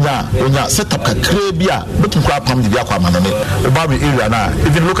onya set up ka kra bia betum kra pam de bia kwa manone o ba bi area na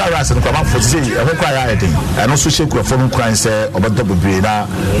even local rights no kwa ma for say e ho kwa ya edin e no so shekura for no kran se obodo bubrina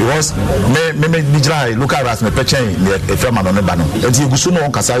because me nigrai local ras me pechen e firma no ba no enti egusu no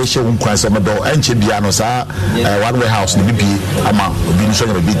kasa ye hye nkwan se obodo enche bia no sa one warehouse ni bibi ama obi ni so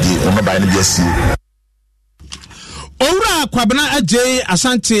nya bi di o no ba ni bi asi Owura kwabena agye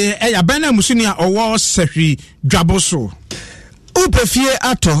asante ya bana musuni a owo sahwi dwaboso upefie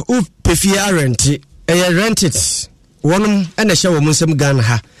ato upefie arenti rent it wonum ene hye wo munsem Ghana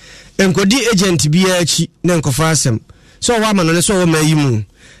ha enkodi agent bia achi na enkofa asem so wa ma no so wo mayi mu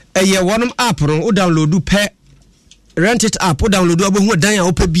eye wonum app no o download pe rent it app o download obohu dan a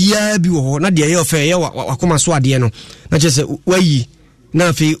opa bia bi wo na de ye ofe ye wakoma so ade no na chese wayi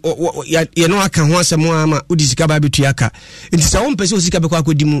na fi ye no aka ho asem ama odi sika ba betu aka nti sa wo mpese o sika be kwa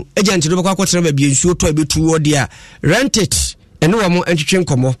akodi mu agent do be kwa akotra ba bia nsuo to abetu wo de a rent it ene wo mo entwetwe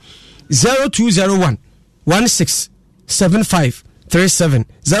nkomo 0201 167537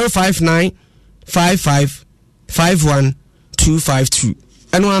 059 55 51252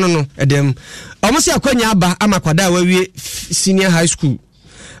 eno ano no edem omosi akwanya aba amakwada wawie senior high school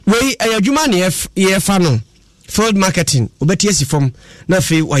we ayadwuma ne ye fa no field marketing obeti esi form na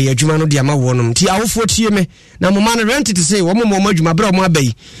fe wa ayadwuma no de ama wonom ti awofo tie me na moma no rent to say wo mo adwuma bra mo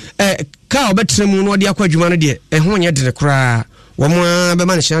abai ka obetre mu no de akwa adwuma no de ho nye de kra wo mo be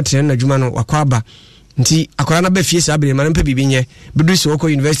man hia tre na adwuma no wakwa aba nti akwara na ba fie sa abere man mpa bibi nye bedu si woko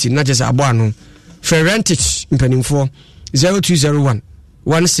university na je sa abo ano for rent it mpanimfo 0201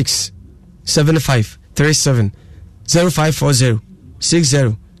 167537 0540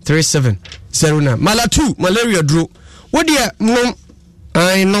 6037 09 malatu malaria dro wodia nom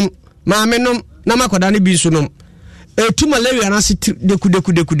ai nom maame nom na makoda ne bi so nom etu malaria na se deku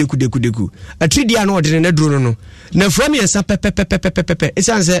atridia na odene na dro no na from yensa pepepepepepe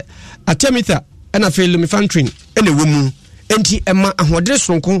esanse atemitha na felumifantrin ene womu enti ema ahodere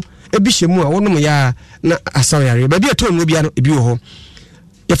sonko ebi hyemu a wonom ya na asaw yare ba bi eto no bia no ebi wo ho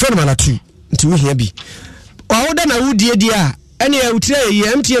ye fe no malatu nti wo hia bi awoda na wudie die a ene ya utire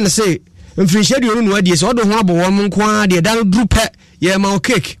ye MTN se mfiri hye no no adie se odo ho abo wo nko a de dan drupe ye ma o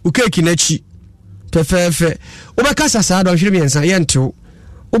cake na chi pefefe obeka sasa do hwere biensa ye ntew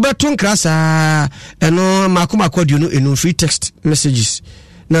obeton krasa eno makomakodio no enu free text messages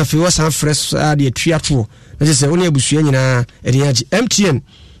na fi wasan fresh de atwa to na se oni abusua nyina ene agi MTN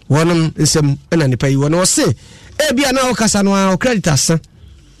wonum nsem na nipa yi wono se bia na okasa no a creditors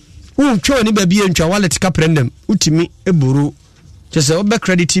twa ni ba bia ntwa wallet ka prendem utimi eburu just obe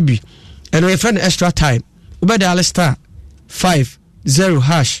credit bi and we find extra time obe dial star 50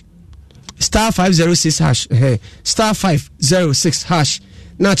 hash star 506 hash star 506 hash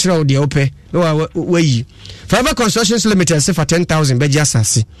natural de ope no we Forever Constructions Limited say for 10,000 beji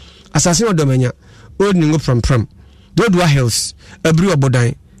asase no domanya old ningo from Dodua Hills abru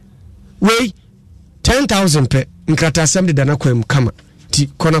obodan we 10,000 pe nkrata asem de dana kwam kama ti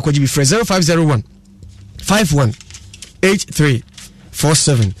kona kwaji bi 0501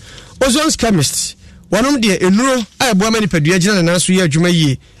 518347 Ozon's Chemist wonom de enuro ayebo mani padua gina na so ye adwuma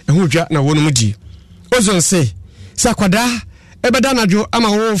yie ehu dwa na wonom di Ozon say sakwada ebeda najo ama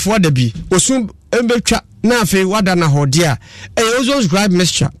wofo da bi osun embetwa na afi wada na hode a Ozon's Gripe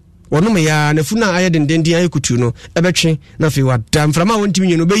Mixture wonom ya na funa aye dendendi aye kutu no ebetwe na afi wada mframa wontimi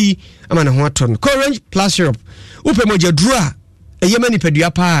nyeno beyi ama na ho aton Corange Plus Syrup upe moja dura mani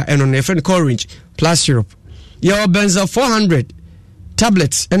padua pa eno na friend Corange Plus Syrup your benza 400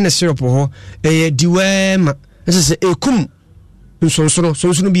 tablets and the syrup ho diwema ese ekum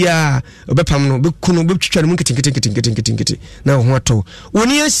nsonsono bia obepam no bekuno betwitwa no nketinketinketinketin na ho ato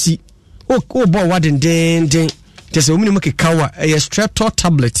woni asi o bo wadenden tese omini mukekawa streptor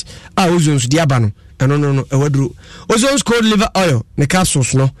tablet ozons diaba no no ewaduro ozons cold liver oil ne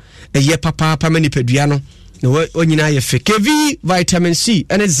capsules no papa mani padua no no onyina ye KV vitamin C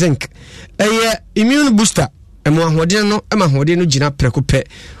and zinc immune booster emo ahoden no ema ahoden no gina prekope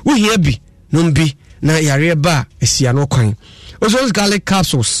wo hia bi no bi na yare ba esia no kwan ozons garlic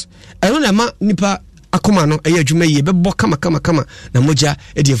capsules eno na ma nipa akoma no adwuma yie bebo kama na moja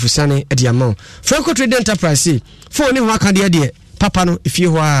edi afusane edi amount Franco Trade Enterprise phone ho aka de papa no efie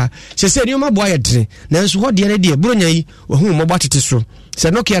ho a se ni ma boa ye dene na nso ho de de bronya yi wo hu mo batete so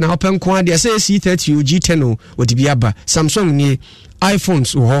se Nokia na open kwa de se C30 G10 odi biaba Samsung ni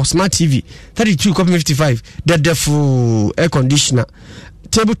iPhones or smart TV 32.55 the full air conditioner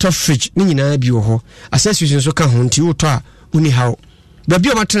tabletop fridge ni nyina bi wo ho accessories nso ka ho nti wo to a uni how babi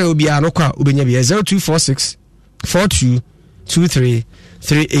o matena obi a no kwa obenya bi 0246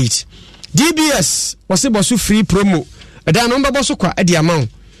 422338 DBS wase bosu free promo eda no mbabo so kwa edi amount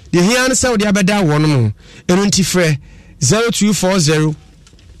de hia ne se wo de abeda wo no mo enu nti frɛ 0240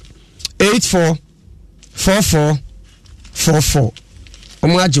 844444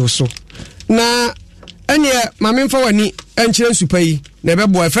 omaje so na ene mame mfa wani enkyere supa yi na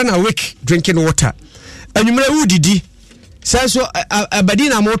bebo efe na week drinking water anwumre wudidi so abadi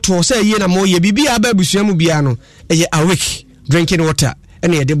na moto say ye na moye bibi ababusua mu bia no eye awake drinking water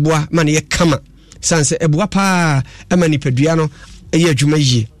ene ye de boa ma ne ye kama sanse eboa pa amani padua no eye adwuma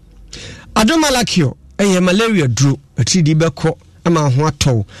yie adomalakio eye malaria duro atidi beko ama ho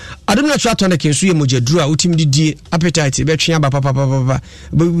atɔ adom na twa tɔne kenso ye mojaduru a utim didi appetite betwe aba papa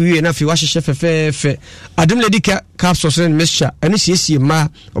wie na fi wahyehyɛ fefefe adom lady capsules and mixture ene siesie ma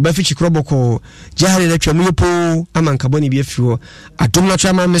obafichi kroboko jahare na twa mu yepo ama nkaboni bi afiwo adom na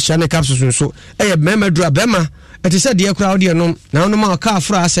twa ma mixture na capsules nso mema dura bema ete se de kura ode no na no ma ka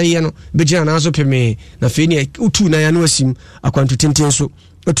afra aseye no begina na so peme na fe ni utu na ya no asim akwantu tenten so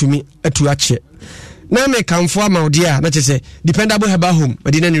atumi atu ache na me kamfo amaudia na chese dependable herbal home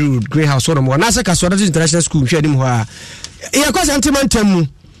medina ni road greenhouse one mo na se Kaswada International School hwe anim ho a ya kwasa antimantam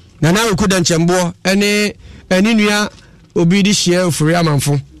na na okuda nchembo ene nua obi di hia ofuri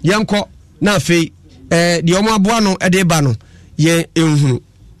amanfo yenko na afei de omo aboa no ede ba no ye enhunu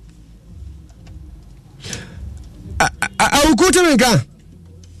awukuta menka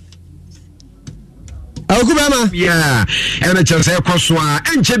Okubama ena chese kwaswa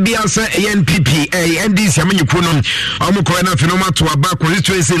enche biasa ANPP NDC amanyupo no omukọ na fenoma to aba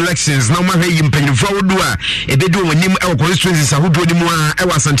constituency elections na ma hwe yimpanyufo wodo a ebedu wonim e constituency sahodo ni mu a e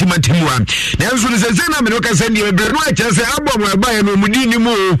wasantima timu a na enso ne sese na me no ka send e bedu a chese abom aba ye no mudi ni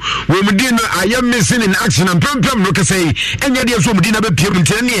mu wo mudi no ayam missing in action and pam no ka say enya de so mudi na be piem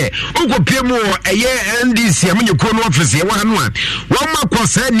ntene e okopiem wo eye NDC amanyuko no office ye wa hanu a wo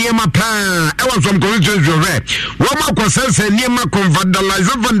makọ niema pa e wa from constituency wama kwa sasa niema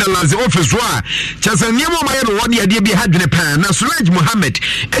vandalize office wa chasa niema maye no wadi ade bi hadne pa na Suraj Mohammed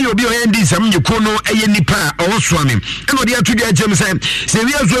eyo bi o ndi sam nyukono eye nipa owoswame eno de atudi agem se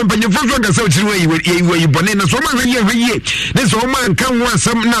wi azo mpanyefo so ga se ochiri we bone na so ma hwe ne so ma nka ho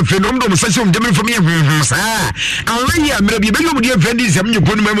asam na fe no mdo sase mdem fo me sa awon ya mra bi be yo mde fe ndi sam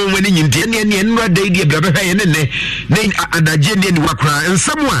nyukono ma mo ni nyinte ne nra dai de bra be hwe ne adaje ne wakra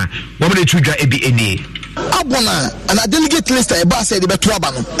nsam a wo mde tudwa ebi eni abona and a delegate list e ba say de beto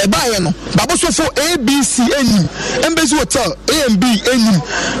aba no e ba ye no babo so for ABC enim embassy hotel AMB enim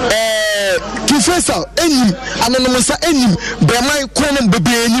Kifesa enim anonymous enim Bremai Konom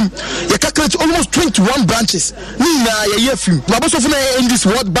bebe enim ye calculate almost 21 branches ni na ye film babo so for in this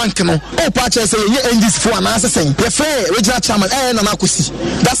World Bank no o pa che say ye in this for an answer ye fair regional chairman na nakosi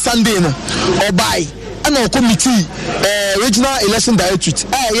that Sunday no or buy and our committee regional election directorate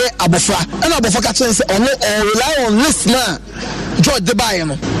abofra and abofra ka chen say on rely on list na George de buy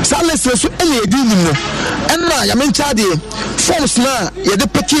no sa list so any edin no and na ya mencha de forms na ye de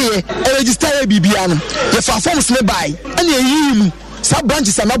peke register bibia no ye fa forms na buy and ye yi sa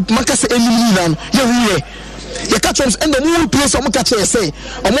branches na maka say enim na ye huye ye catch us and the moon place o maka che say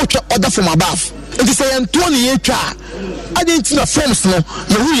o mo order from above it is say Antonio ye twa I didn't know forms no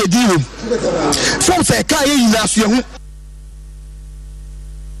ye hu ye di forms e ka ye yina so ye hu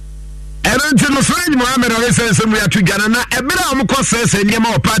Erante no Fred Mohammed alisa semu ya tugana na ebira omko sese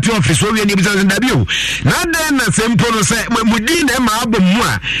niema o party office wo ni bisa ndabio na den na sempo no se mudi na ma abomu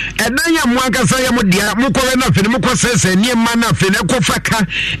a edan ya mo akasa ya mo dia mo ko na fini mo ko sese niema na fini ko faka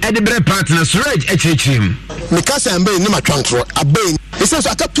edibre partner Suraj echechim mikasa mbe ni matwantro aben it says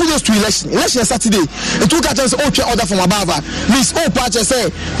I got 2 days to election Saturday and two catches order from above miss all party say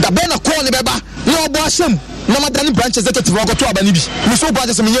that bena call ni beba no bo asem no madani branch executive go to abani bi miss all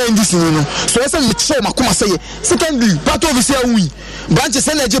party say me in this no so say me show makoma say secondly party office we branch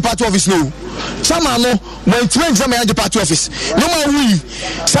energy party office no chama no when train jam energy party office no ma we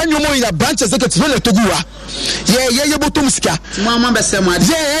say you mo in branch executive no toguwa ye botom sika mama be say ma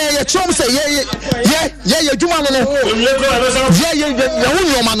ye chom say ye juma no ya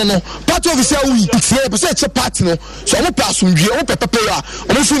wonyo ma no party office we tie say che party no so mo pass ndue o pepepe a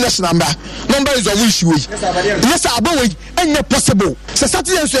o fu national number is of issue we yes abon we any possible say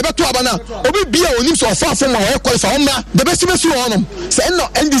Saturday so e beto abana obi bia onim so fa ma o qualify on na the best best on say no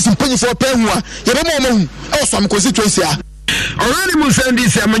NDC mpany for pay hu a ye be mo hu e so am constituency a already Musandi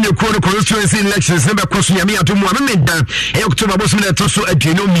Samanyo Koro constituency elections never cross Yami Atomu Amenda, October was minute to so at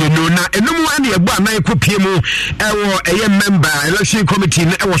Yeno na enomu ani ebo na ekopie mu ewo member election committee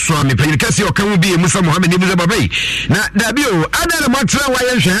na ewo swami penikasi okamu bi Musa Mohammed Musa Babai na dabio ada na matra wa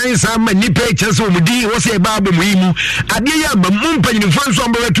ye hwan sam nipa chese omudi wo se ba ba muimu ade ya ba mumpanyi fanso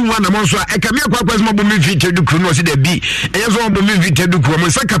ambo wetu na mo so ekamia kwakwa mo bo mvite duku no se da bi eyeso bo mvite duku mo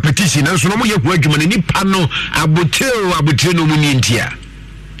saka petition na so no mo ye ku adwuma nipa no aboteo no munintia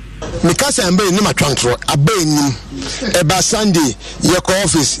mikasa mbe ni matwantro abeni eba Sunday ye ko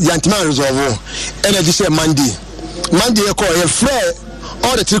office yantima resolve energy say Monday ye ko ye free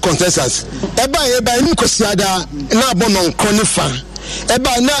all the 3 contestants eba ni kwasiada na abonon kronifa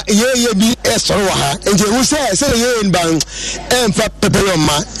eba na ye bi esoro wa ha nje hu say ye nban emfa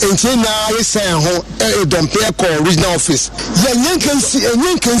peperoma nje na ye say ho e dompe ko regional office ye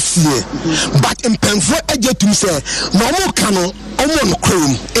nyenkan sie but impemfo ajetum say no mo kano omo no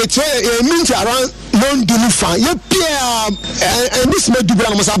krom it means around non do fa ye pia and this me dubra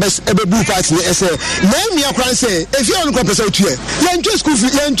no sabes ebebu party e say na mi akran say if you on compensate to ye nje school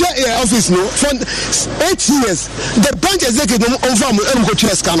fee ye nje office no for 8 years the branch executive on farm em go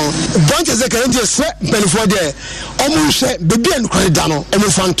chess kano branch executive nje say benefo there omo hwe bebi en kwada no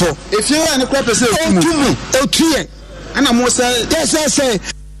omo fanto if you on compensate o tuye ana mo say yes say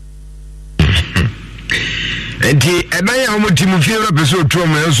enti ebanya omotimu fiera peso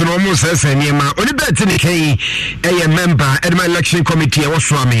tuomo enso no mo sese niema oni bet ne kan member edema election committee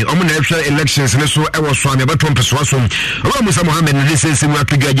swami omo na ehwe elections ne so swami beto peso so omo Musa Mohammed ne sese mu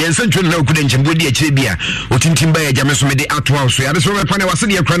atugya jensen twen na okude nchembo di akire bia otintim ba ya jame so me de atwa so ya so me pa na wase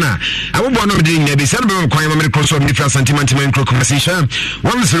de ekra na abobo no me de nya be se no kwan ma me konso me fra sentiment me nkro conversation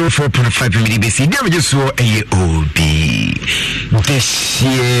 104.5 mmdbc dia me so obi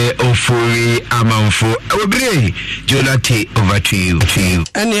desie ofori amanfo obire Jolati over to you.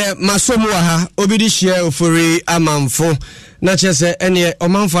 Ene masomu aha obidi share ofori amamfo na chese ene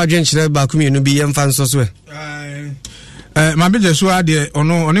omanfo adwenkyere ba kumienu bi yemfa nso so ma beje so ade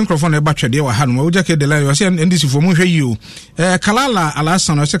ono microphone e ba twede wa ha no wo jake de line yo se NDC fo mu hwe yi o Kalala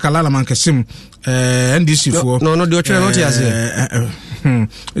Alasan o se Kalala mankesim NDC fo no de o twere no ti ase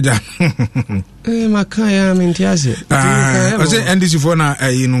ja makaya mintiase ose NDC for na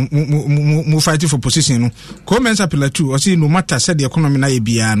mu fight for position no comments appeal to ose no matter said the economy na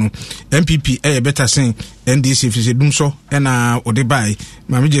ebia no MPP better say NDC fi se dum so na ode bai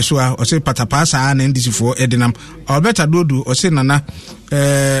ma meje so a ose patapa sa na NDC for edinam o better dodu ose nana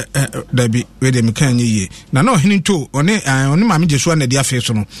dabi we de mekanye ye na no hini to one ma meje so na dia face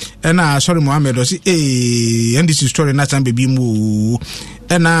no na sorry Mohammed ose NDC story na tan bebi mu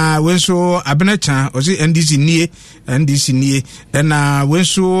ɛna wenso abenecha osi NDC nie ɛna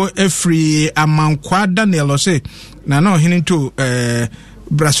wenso every amankwa Daniel ose na no hini to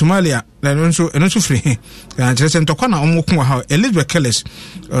Brasumalia na enso free na kyerɛ ntɔkwa na ɔmo ko ha Elizabeth Kellis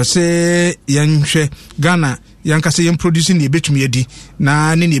ose yɛnhwɛ Ghana yankase yɛn producing ne betumi adi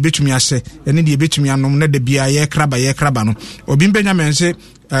na ne betumi ase ne betumi anom na da bia yɛ kraba no obi Benjamin se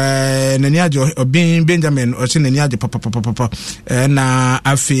nani ajo obi Benjamin ose nani ajo papa na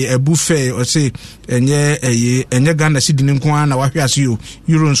afi ebufe ose enye Ghana sidi ne nko na wahwe ase yo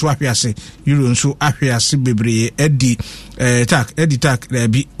euro nso ahwe ase bebre edi tak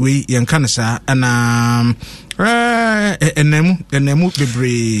bi we yanka na sa na enemu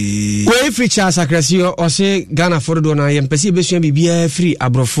bebre we free Charles Akrasio ose Ghana fordo na yempesi besua bibia free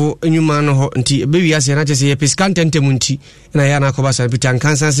abrofo enwuma no ho nti bewi ase na chese yepiskantente munti na ya na akobasa Peter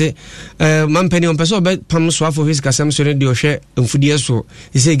Nkansa se mampani ompeso be pam so afo his kasam so ne de ohwe mfudie so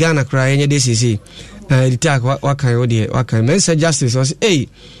ise Ghana kra yenye de sisi the tak wakan ode wakan mensa justice was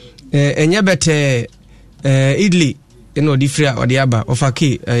enye bete idli eno di free ode aba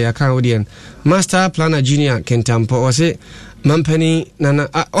ofake yakan ode master planner junior Kentampo ose mampani nana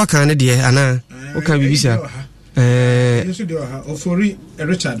wakan ne de ana wakan bibisa ofori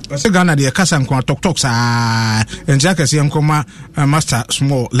Richard ose Ghana de kasa nko tok sa enjaka se nkoma master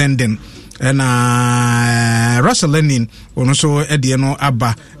small lending na Russell Lenin ono so edie no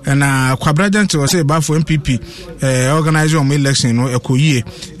aba na kwabragent o say ba for MPP organize on election no ekoyie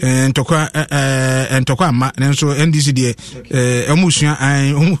ntokwa ama nso NDC de emusua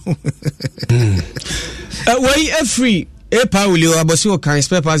wai free Pauli abosi o kan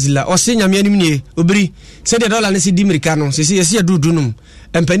spare parts la o se nyame anim nie obiri se de dollar ne se di America no se ye dudunum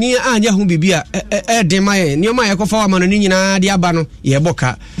empani anya ho bibia de maye ne ma ye kofa wa mano ni nyina de aba no ye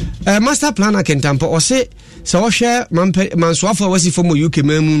boka master planner Kentampo o se o hwe mansoafo wasi fo mo UK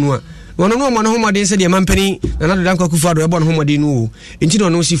mamu no a wono no mo no homode se de mampani na na dodan kwakufa do e bo no homode no enti no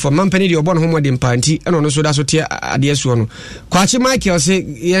no si fo mampani de obo no homode mpanti e no so da so tie ade so no kwachi Michael se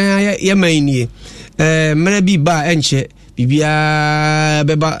ye manie mera bi ba enche bibia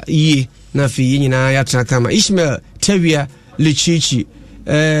beba yi na fi nyina ya tra kama Ishmael Tawia Lechichi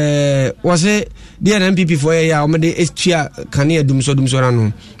wase dia na MPP for ya omede etua kane dumso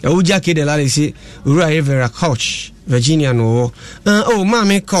ranu uja ke de la se Ura Rivera coach Virginia no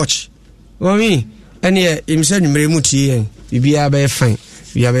mama coach mami ene imse nwumere mutie bibia be fine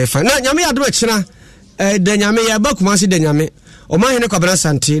na nyame ado akira de nyame ya ba kuma se de nyame o ma hene kwabra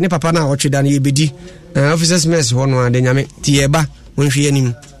sante ne papa na otweda na yebedi officers mess ho no de nyame ti yeba wonhwe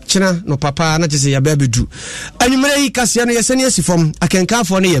anim kina no papa na tese ya ba bedu anwumere yi kase no yesani asifom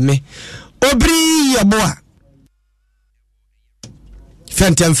akenkafo ne yeme obri yoboa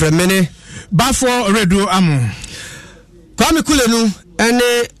fentem fremene bafo redu amu Kwame Kulenu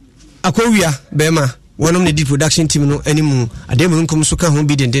ene akowia bema wonom ne di production team no animu ademu nkom so ka ho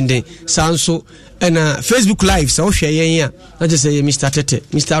bi dendenden sanso na Facebook live sa wo hwe yen ya na je say Mr Tete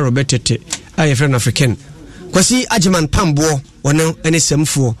Mr Robert Tete aye friend African kwasi Ajiman Pambo wono ene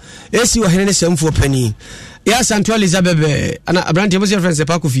semfo esi wo hene ne semfo pani ya Santo Elizabeth ana abrante mo friends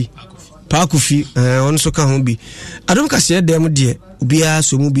Pakufi wono so ka ho bi adom kase dem de obia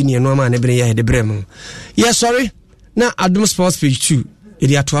so mu bi ne no ma ne bere ya de bere mo yeah sorry na Adom Sports page 2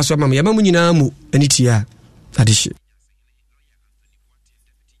 edi atoaso mama yama mu nyina mu anitia adishi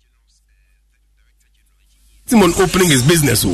Simon opening his business